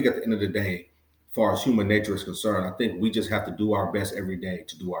 And I think at the end of the day, as far as human nature is concerned, I think we just have to do our best every day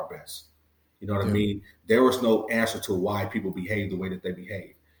to do our best. You know what I mean? There is no answer to why people behave the way that they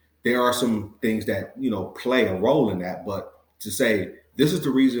behave. There are some things that, play a role in that, but to say this is the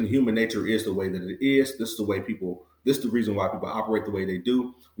reason human nature is the way that it is, this is the reason why people operate the way they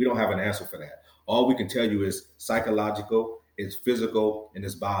do, we don't have an answer for that. All we can tell you is psychological, it's physical, and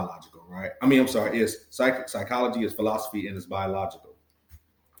it's biological, right? It's psychology, it's philosophy, and it's biological.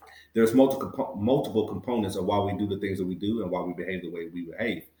 There's multiple components of why we do the things that we do and why we behave the way we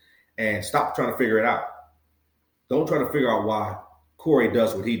behave. And stop trying to figure it out. Don't try to figure out why Corey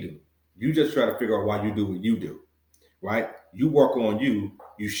does what he do. You just try to figure out why you do what you do, right? You work on you.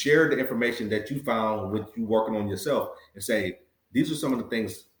 You share the information that you found with you working on yourself and say, these are some of the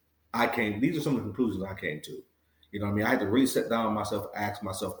things these are some of the conclusions I came to. You know what I mean? I had to really sit down myself, ask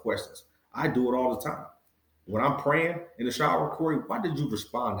myself questions. I do it all the time. When I'm praying in the shower, Corey, why did you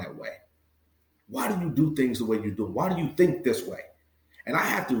respond that way? Why do you do things the way you do? Why do you think this way? And I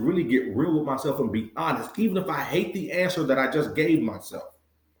have to really get real with myself and be honest. Even if I hate the answer that I just gave myself,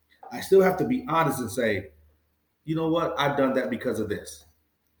 I still have to be honest and say, you know what? I've done that because of this.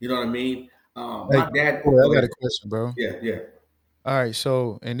 You know what I mean? Hey, My dad. Corey, I got a question, bro. Yeah. All right.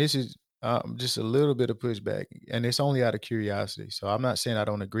 So, and this is Just a little bit of pushback, and it's only out of curiosity. So I'm not saying I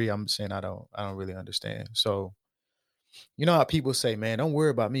don't agree. I'm saying I don't really understand. So you know how people say, "Man, don't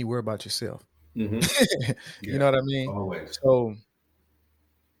worry about me. Worry about yourself." Hmm. You Yeah, know what I mean? always. So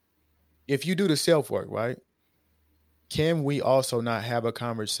if you do the self work, right? Can we also not have a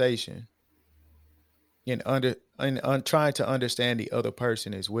conversation and trying to understand the other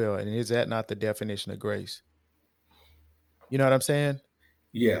person as well? And is that not the definition of grace? You know what I'm saying?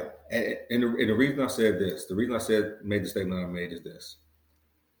 Yeah, and the reason I said this, the reason I said made the statement I made is this.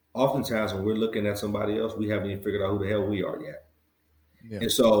 Oftentimes, when we're looking at somebody else, we haven't even figured out who the hell we are yet. Yeah.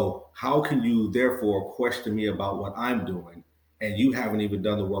 And so, how can you therefore question me about what I'm doing, and you haven't even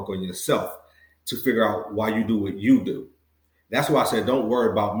done the work on yourself to figure out why you do what you do? That's why I said, don't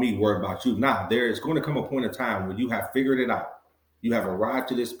worry about me, worry about you. Now, there is going to come a point in time when you have figured it out. You have arrived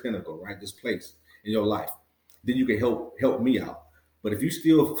to this pinnacle, right? This place in your life. Then you can help me out. But if you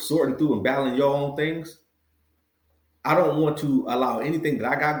still sorting through and battling your own things, I don't want to allow anything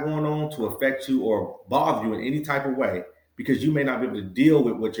that I got going on to affect you or bother you in any type of way because you may not be able to deal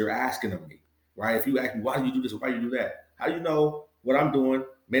with what you're asking of me, right? If you ask me, why do you do this? Why do you do that? How do you know what I'm doing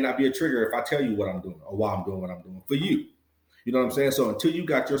may not be a trigger if I tell you what I'm doing or why I'm doing what I'm doing for you. You know what I'm saying? So until you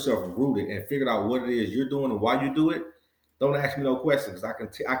got yourself rooted and figured out what it is you're doing and why you do it, don't ask me no questions. I can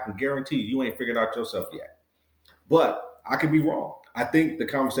guarantee you ain't figured out yourself yet. But I could be wrong. I think the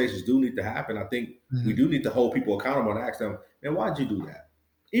conversations do need to happen. I think we Mhm. do need to hold people accountable and ask them, man, why'd you do that?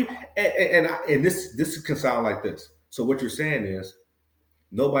 And this can sound like this. So what you're saying is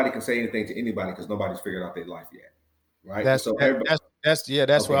nobody can say anything to anybody because nobody's figured out their life yet, right? And That's so that everybody, that's yeah,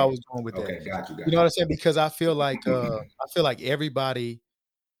 that's where I okay, was going with that. okay, got you, You know got what you. I'm saying? Because I feel like everybody,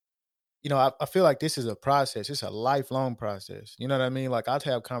 I feel like this is a process. It's a lifelong process. You know what I mean? Like I'd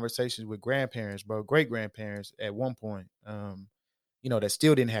have conversations with grandparents, bro, great grandparents at one point, that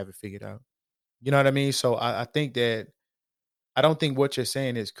still didn't have it figured out. You know what I mean? So I think that I don't think what you're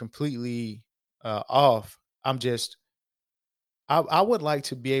saying is completely off. I would like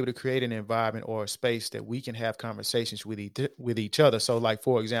to be able to create an environment or a space that we can have conversations with each other. So, like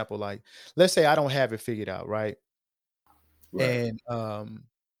for example, like let's say I don't have it figured out, right? Right. And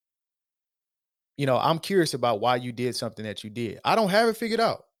I'm curious about why you did something that you did. I don't have it figured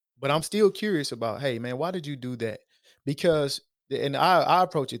out, but I'm still curious about, hey man, why did you do that? Because and I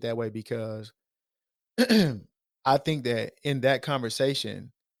approach it that way because I think that in that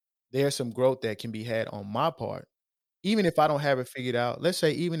conversation, there's some growth that can be had on my part. Even if I don't have it figured out, let's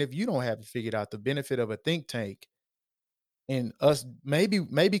say even if you don't have it figured out, the benefit of a think tank and us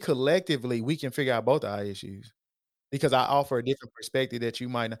maybe collectively we can figure out both our issues because I offer a different perspective that you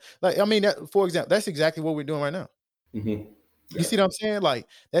might not like. I mean, for example, that's exactly what we're doing right now. Mm-hmm. You Yeah. see what I'm saying? Like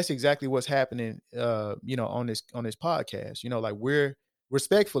that's exactly what's happening on this podcast. Like we're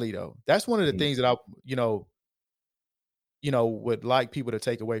respectfully though. That's one of the Mm-hmm. things that I would like people to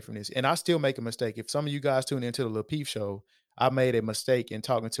take away from this. And I still make a mistake. If some of you guys tune into the Lil Peep show, I made a mistake in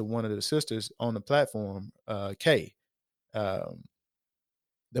talking to one of the sisters on the platform, Kay. Um,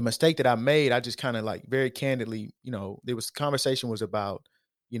 the mistake that I made, I just kind of like very candidly, there was conversation was about,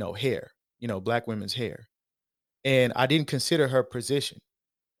 hair, black women's hair. And I didn't consider her position.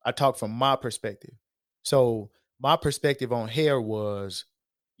 I talked from my perspective. So my perspective on hair was,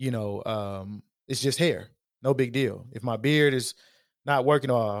 it's just hair. No big deal. If my beard is not working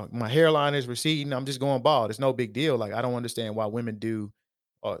or my hairline is receding, I'm just going bald. It's no big deal. Like I don't understand why women do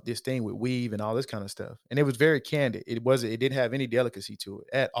this thing with weave and all this kind of stuff. And it was very candid. It didn't have any delicacy to it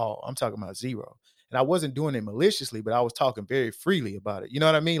at all. I'm talking about zero. And I wasn't doing it maliciously, but I was talking very freely about it. You know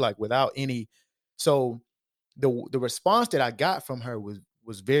what I mean? Like without any. So the response that I got from her was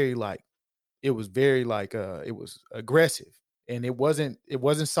very like it was aggressive and it wasn't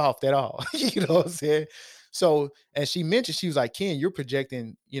soft at all. You know what I'm saying? So and she mentioned she was like, Ken, you're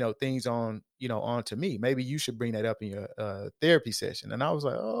projecting, things onto me. Maybe you should bring that up in your therapy session. And I was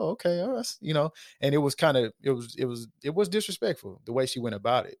like, oh, okay, all right, and it was kind of it was disrespectful the way she went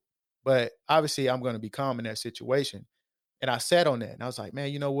about it. But obviously I'm gonna be calm in that situation. And I sat on that and I was like,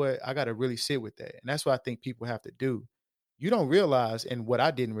 man, you know what? I got to really sit with that. And that's what I think people have to do. You don't realize, and what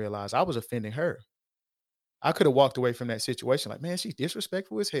I didn't realize, I was offending her. I could have walked away from that situation like, man, she's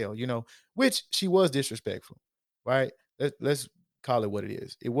disrespectful as hell, which she was disrespectful, right? Let's call it what it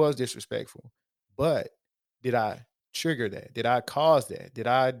is. It was disrespectful. But did I trigger that? Did I cause that? Did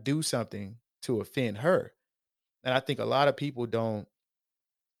I do something to offend her? And I think a lot of people don't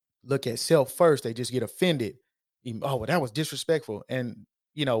look at self first. They just get offended. Oh, well, that was disrespectful. And,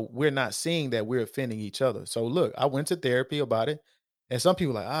 we're not seeing that we're offending each other. So look, I went to therapy about it. And some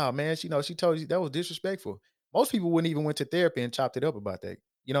people like, oh man, she told you that was disrespectful. Most people wouldn't even went to therapy and chopped it up about that.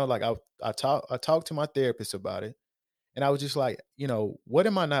 You know, like I talked to my therapist about it, and I was just like, you know, what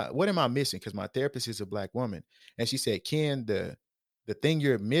am I missing? Because my therapist is a Black woman. And she said, Ken, the thing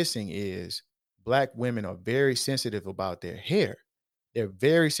you're missing is Black women are very sensitive about their hair. They're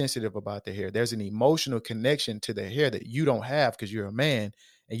very sensitive about their hair. There's an emotional connection to their hair that you don't have because you're a man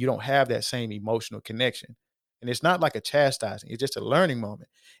and you don't have that same emotional connection. And it's not like a chastising, it's just a learning moment.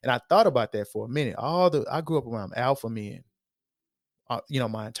 And I thought about that for a minute. I grew up around alpha men, you know,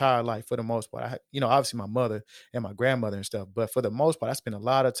 my entire life for the most part. You know, obviously my mother and my grandmother and stuff, but for the most part, I spent a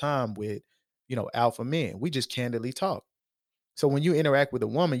lot of time with, you know, alpha men. We just candidly talk. So when you interact with a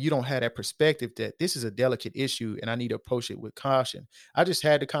woman, you don't have that perspective that this is a delicate issue and I need to approach it with caution. I just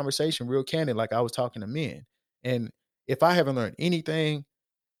had the conversation real candid, like I was talking to men. And if I haven't learned anything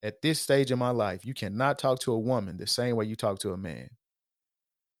at this stage of my life, you cannot talk to a woman the same way you talk to a man.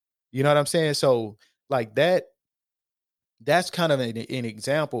 You know what I'm saying? So like that's kind of an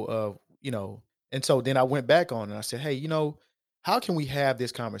example of, you know, and so then I went back on and I said, hey, you know, how can we have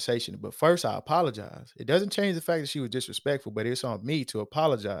this conversation? But first, I apologize. It doesn't change the fact that she was disrespectful, but it's on me to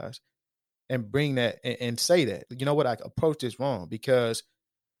apologize and bring that and say that, you know what, I approached this wrong because,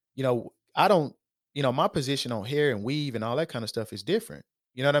 you know, I don't, you know, my position on hair and weave and all that kind of stuff is different.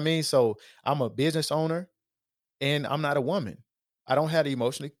 You know what I mean? So I'm a business owner and I'm not a woman. I don't have the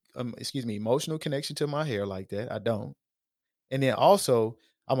emotional connection to my hair like that. I don't. And then also,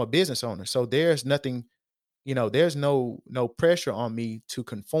 I'm a business owner. So there's nothing, you know, there's no pressure on me to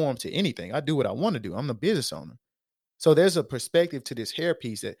conform to anything. I do what I want to do. I'm the business owner. So there's a perspective to this hair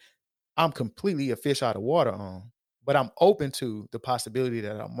piece that I'm completely a fish out of water on, but I'm open to the possibility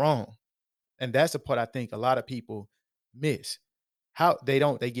that I'm wrong. And that's the part I think a lot of people miss. How they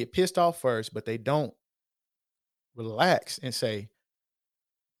get pissed off first, but they don't relax and say,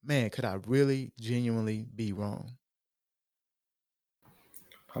 man, could I really genuinely be wrong?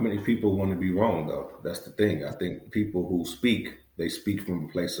 How many people want to be wrong though? That's the thing. I think people who speak, they speak from a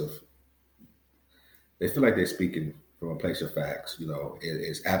place of, they feel like they're speaking from a place of facts. You know,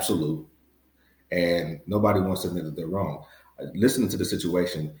 it's absolute, and nobody wants to admit that they're wrong. Listening to the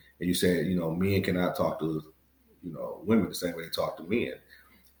situation, and you said, you know, men cannot talk to, you know, women the same way they talk to men.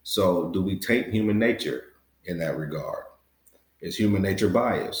 So, do we taint human nature in that regard? Is human nature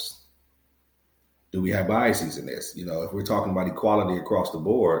biased? Do we have biases in this? You know, if we're talking about equality across the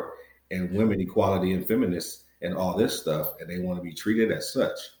board and women equality and feminists and all this stuff, and they want to be treated as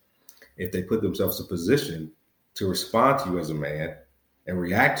such, if they put themselves in a position to respond to you as a man and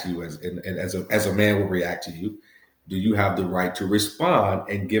react to you as a man will react to you, do you have the right to respond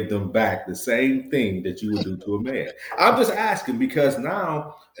and give them back the same thing that you would do to a man? I'm just asking because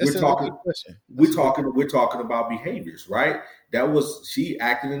now That's a good question. we're talking about behaviors, right? That was she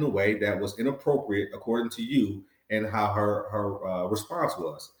acted in a way that was inappropriate according to you and how her response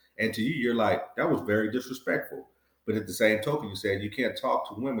was. And to you, you're like, that was very disrespectful. But at the same token, you said you can't talk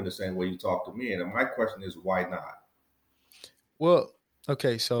to women the same way you talk to men. And my question is, why not? Well,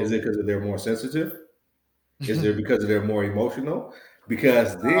 okay, Is so it because they're more sensitive? Is it because they're more emotional?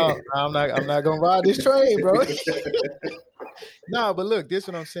 Because no, then, I'm not gonna ride this train, bro. No, but look, this is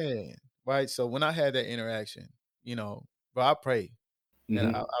what I'm saying, right? So when I had that interaction, you know, bro, I pray, and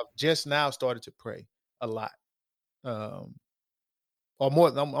Mhm. I've just now started to pray a lot, um, or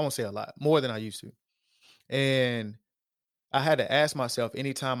more. I won't say a lot, more than I used to, and I had to ask myself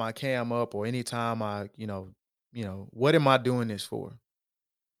anytime I cam up or anytime I, what am I doing this for?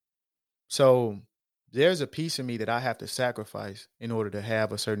 So there's a piece of me that I have to sacrifice in order to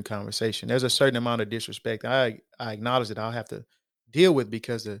have a certain conversation. There's a certain amount of disrespect I acknowledge that I'll have to deal with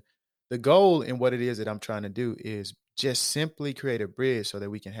because the goal in what it is that I'm trying to do is just simply create a bridge so that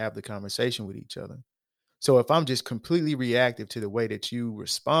we can have the conversation with each other. So if I'm just completely reactive to the way that you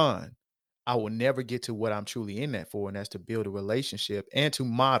respond, I will never get to what I'm truly in that for, and that's to build a relationship and to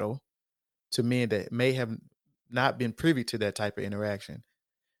model to men that may have not been privy to that type of interaction.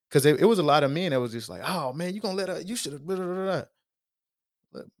 Because it was a lot of men that was just like, "Oh man, you gonna let her? You should have."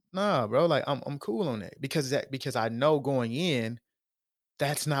 Nah, bro. Like I'm cool on that because I know going in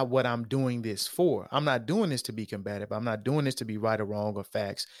that's not what I'm doing this for. I'm not doing this to be combative. I'm not doing this to be right or wrong or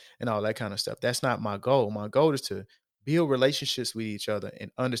facts and all that kind of stuff. That's not my goal. My goal is to build relationships with each other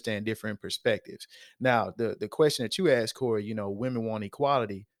and understand different perspectives. Now, the question that you asked, Corey, you know, women want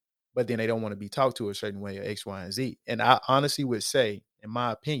equality, but then they don't want to be talked to a certain way or X, Y, and Z. And I honestly would say, in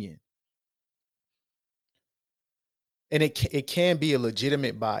my opinion, and it can be a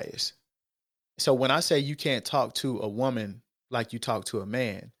legitimate bias. So when I say you can't talk to a woman like you talk to a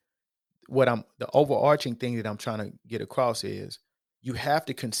man, the overarching thing that I'm trying to get across is you have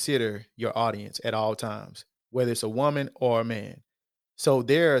to consider your audience at all times, whether it's a woman or a man. So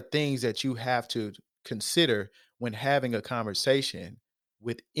there are things that you have to consider when having a conversation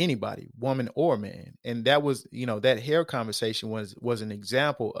with anybody, woman or man. And that was, that hair conversation was an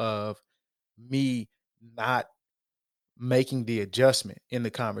example of me not making the adjustment in the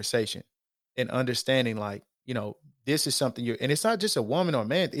conversation and understanding, like, this is something and it's not just a woman or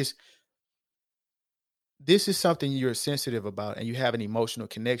man, this is something you're sensitive about and you have an emotional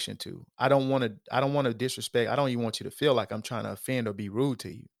connection to. I don't want to disrespect. I don't even want you to feel like I'm trying to offend or be rude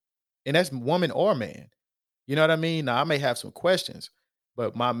to you. And that's woman or man. You know what I mean? Now I may have some questions,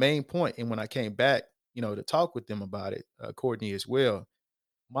 but my main point, and when I came back, to talk with them about it, Courtney as well,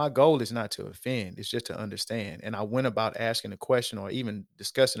 my goal is not to offend, it's just to understand. And I went about asking a question or even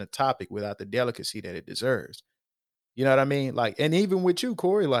discussing a topic without the delicacy that it deserves. You know what I mean? Like, and even with you,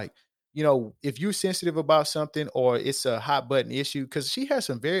 Corey, like, if you're sensitive about something or it's a hot button issue, because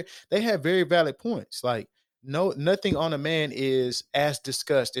they have very valid points. Like, no, nothing on a man is as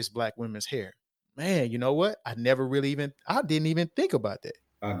discussed as black women's hair. Man, you know what? I didn't even think about that.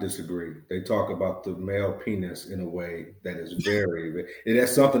 I disagree. They talk about the male penis in a way that is and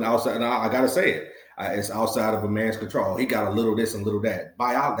that's something outside. And I got to say it. It's outside of a man's control. He got a little this and little that.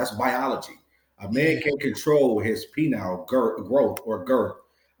 That's biology. A man can't control his penile growth or girth.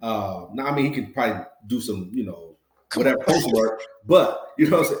 Now, I mean, he can probably do some, whatever work, but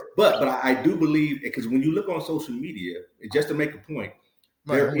but I do believe, because when you look on social media, just to make a point,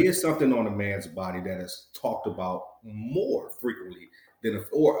 there is something on a man's body that is talked about more frequently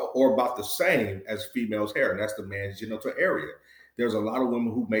or about the same as females' hair, and that's the man's genital area. There's a lot of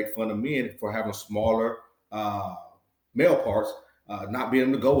women who make fun of men for having smaller male parts, not being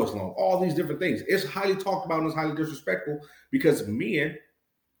able to go as long. All these different things. It's highly talked about and it's highly disrespectful because men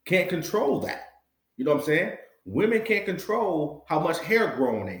can't control that. You know what I'm saying? Women can't control how much hair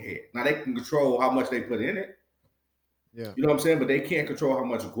grow on their head. Now they can control how much they put in it. Yeah. You know what I'm saying? But they can't control how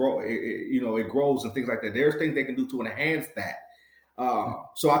much it grows and things like that. There's things they can do to enhance that.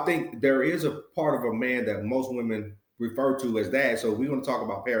 So I think there is a part of a man that most women refer to as that. So if we want to talk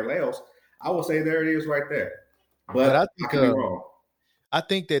about parallels, I will say there it is right there. But I think, could be wrong. I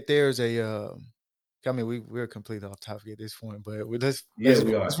think that there's a I mean, we're completely off topic at this point, but let's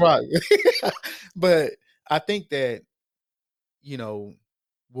rock. But I think that,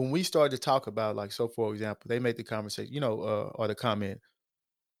 when we start to talk about, like, so for example, they make the conversation, or the comment,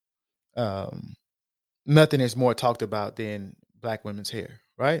 nothing is more talked about than black women's hair,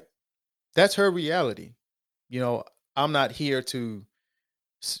 right? That's her reality. I'm not here to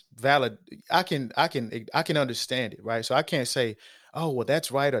valid. I can understand it, right? So I can't say, oh, well,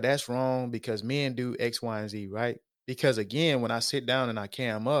 that's right or that's wrong because men do X, Y, and Z, right? Because again, when I sit down and I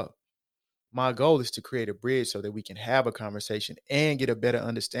cam up, my goal is to create a bridge so that we can have a conversation and get a better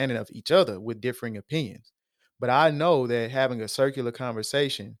understanding of each other with differing opinions. But I know that having a circular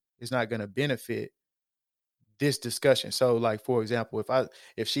conversation is not going to benefit this discussion. So, like, for example,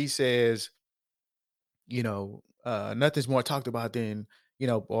 if she says, nothing's more talked about than,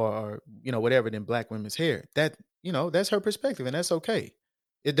 or whatever, than black women's hair, that's her perspective, and that's okay.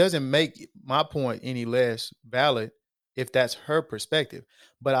 It doesn't make my point any less valid if that's her perspective.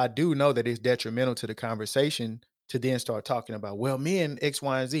 But I do know that it's detrimental to the conversation to then start talking about, well, men X,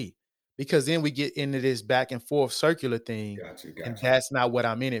 Y, and Z, because then we get into this back and forth circular thing. Gotcha. And that's not what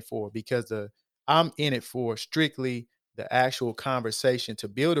I'm in it for, because I'm in it for strictly the actual conversation to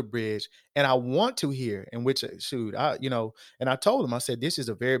build a bridge. And I want to hear, and which, shoot, and I told him, I said, this is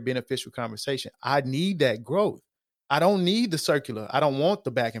a very beneficial conversation. I need that growth. I don't need the circular. I don't want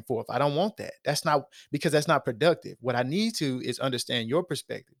the back and forth. I don't want that. That's not productive. What I need to is understand your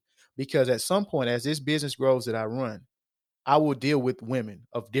perspective, because at some point, as this business grows that I run, I will deal with women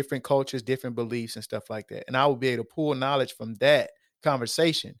of different cultures, different beliefs, and stuff like that. And I will be able to pull knowledge from that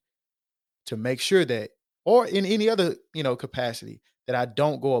conversation to make sure that, or in any other, capacity, that I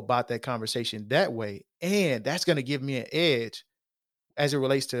don't go about that conversation that way. And that's going to give me an edge as it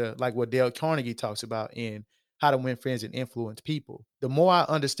relates to, like, what Dale Carnegie talks about in How to Win Friends and Influence People. The more I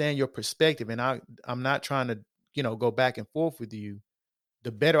understand your perspective, and I'm not trying to, go back and forth with you,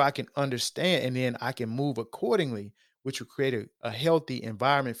 the better I can understand, and then I can move accordingly, which will create a healthy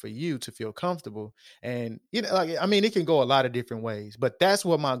environment for you to feel comfortable. And, it can go a lot of different ways, but that's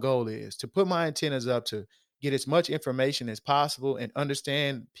what my goal is, to put my antennas up to get as much information as possible and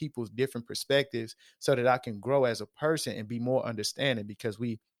understand people's different perspectives so that I can grow as a person and be more understanding, because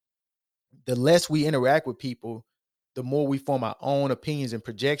the less we interact with people, the more we form our own opinions and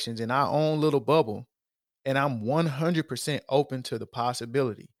projections in our own little bubble. And I'm 100% open to the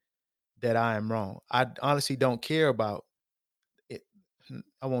possibility that I am wrong. I honestly don't care about it.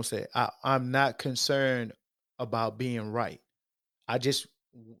 I won't say it. I'm not concerned about being right.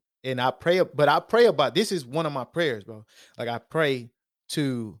 I pray, but I pray about, this is one of my prayers, bro. Like I pray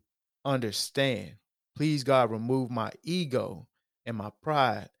to understand. Please, God, remove my ego and my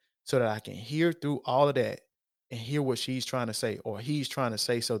pride so that I can hear through all of that and hear what she's trying to say or he's trying to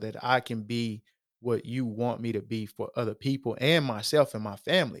say so that I can be what you want me to be for other people and myself and my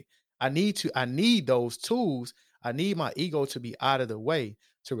family. I need those tools. I need my ego to be out of the way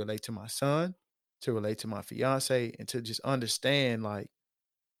to relate to my son, to relate to my fiance, and to just understand like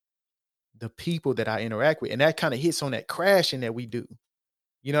the people that I interact with. And that kind of hits on that crashing that we do.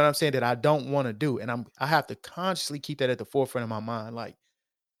 You know what I'm saying? That I don't want to do. And I have to consciously keep that at the forefront of my mind. Like,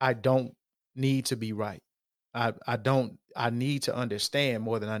 I don't need to be right. I need to understand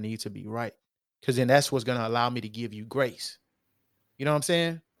more than I need to be right. Because then that's what's going to allow me to give you grace. You know what I'm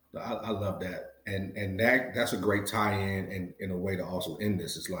saying? I love that. And that's a great tie-in and in a way to also end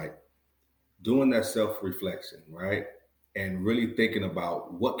this. It's like doing that self-reflection, right? And really thinking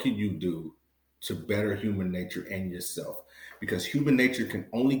about what can you do to better human nature and yourself. Because human nature can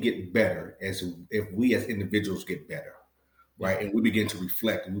only get better if we as individuals get better, right? And we begin to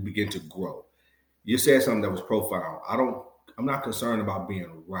reflect and we begin to grow. You said something that was profound. I'm not concerned about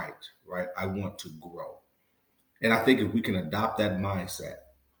being right? I want to grow. And I think if we can adopt that mindset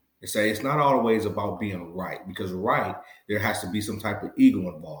and say it's not always about being right, because right, there has to be some type of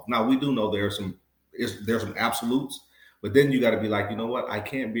ego involved. Now, we do know there's some absolutes, but then you got to be like, you know what? I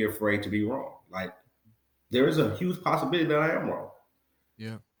can't be afraid to be wrong. Like, there is a huge possibility that I am wrong.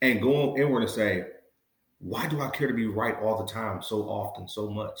 Yeah. And go inward and say, why do I care to be right all the time, so often, so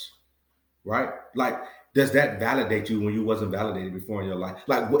much? Right? Like, does that validate you when you wasn't validated before in your life?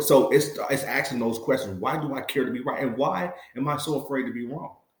 Like, what? So it's asking those questions. Why do I care to be right? And why am I so afraid to be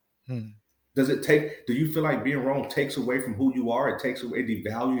wrong? Do you feel like being wrong takes away from who you are? It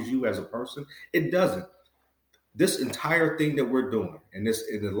devalues you as a person? It doesn't. This entire thing that we're doing and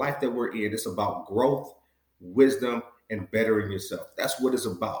in the life that we're in, it's about growth, wisdom, and bettering yourself. That's what it's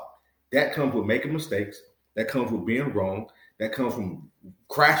about. That comes with making mistakes. That comes with being wrong. That comes from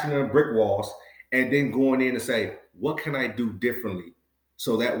crashing into brick walls and then going in and say, what can I do differently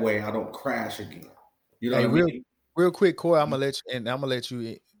so that way I don't crash again? You know what I mean? Real quick, Corey, I'm gonna let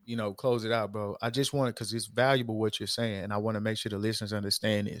you close it out, bro. I just want to, because it's valuable what you're saying, and I want to make sure the listeners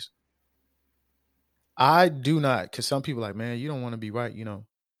understand this. I do not, because some people are like, man, you don't want to be right.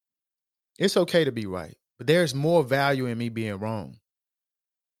 It's okay to be right, but there's more value in me being wrong.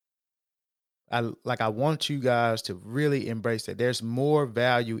 I want you guys to really embrace that. There's more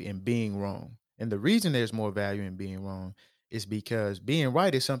value in being wrong. And the reason there's more value in being wrong is because being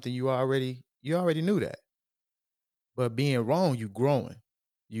right is something you already knew that. But being wrong, you're growing.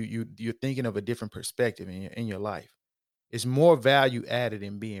 You're thinking of a different perspective in your life. It's more value added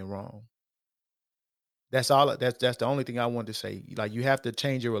in being wrong. That's all. That's the only thing I want to say. Like, you have to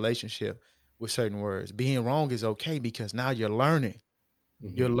change your relationship with certain words. Being wrong is okay because now you're learning.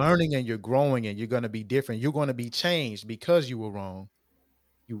 Mm-hmm. You're learning and you're growing and you're going to be different. You're going to be changed because you were wrong.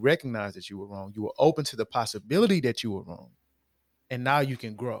 You recognize that you were wrong. You were open to the possibility that you were wrong. And now you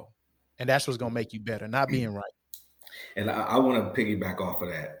can grow. And that's what's going to make you better, not being right. And I want to piggyback off of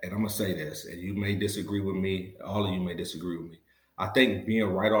that. And I'm going to say this, and you may disagree with me. All of you may disagree with me. I think being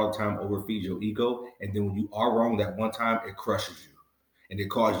right all the time overfeeds your ego. And then when you are wrong that one time, it crushes you. And it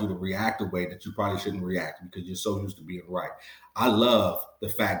causes you to react a way that you probably shouldn't react because you're so used to being right. I love the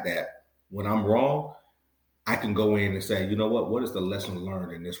fact that when I'm wrong, I can go in and say, you know what is the lesson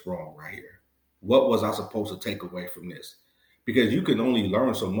learned in this wrong right here? What was I supposed to take away from this? Because you can only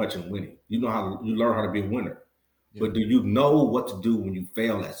learn so much in winning. You learn how to be a winner. Yeah. But do you know what to do when you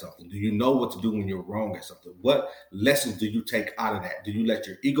fail at something? Do you know what to do when you're wrong at something? What lessons do you take out of that? Do you let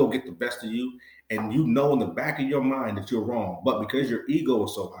your ego get the best of you? And you know in the back of your mind that you're wrong. But because your ego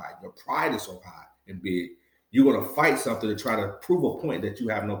is so high, your pride is so high and big, you're going to fight something to try to prove a point that you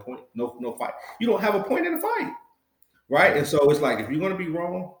have no point, no fight. You don't have a point in the fight, right? And so it's like, if you're going to be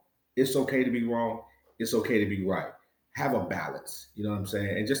wrong, it's okay to be wrong. It's okay to be right. Have a balance, you know what I'm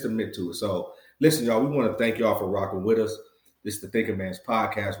saying? And just admit to it. So listen, y'all, we want to thank y'all for rocking with us. This is the Thinking Man's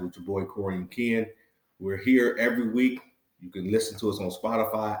Podcast with your boy, Corey and Ken. We're here every week. You can listen to us on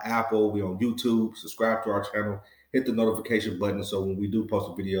Spotify, Apple. We're on YouTube. Subscribe to our channel. Hit the notification button so when we do post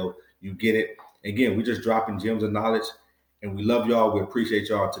a video, you get it. Again, we're just dropping gems of knowledge, and we love y'all. We appreciate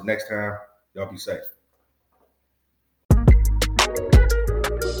y'all. Until next time, y'all be safe.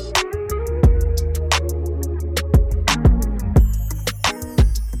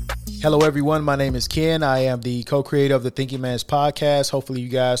 Hello, everyone. My name is Ken. I am the co-creator of the Thinking Man's Podcast. Hopefully you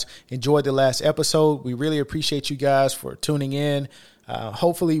guys enjoyed the last episode. We really appreciate you guys for tuning in.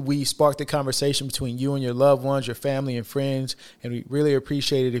 Hopefully we sparked the conversation between you and your loved ones, your family and friends, and we really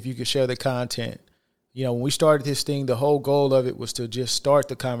appreciate it if you could share the content. You know, when we started this thing, the whole goal of it was to just start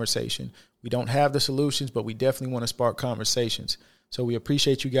the conversation. We don't have the solutions, but we definitely want to spark conversations. So we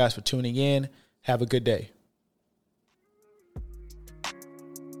appreciate you guys for tuning in. Have a good day.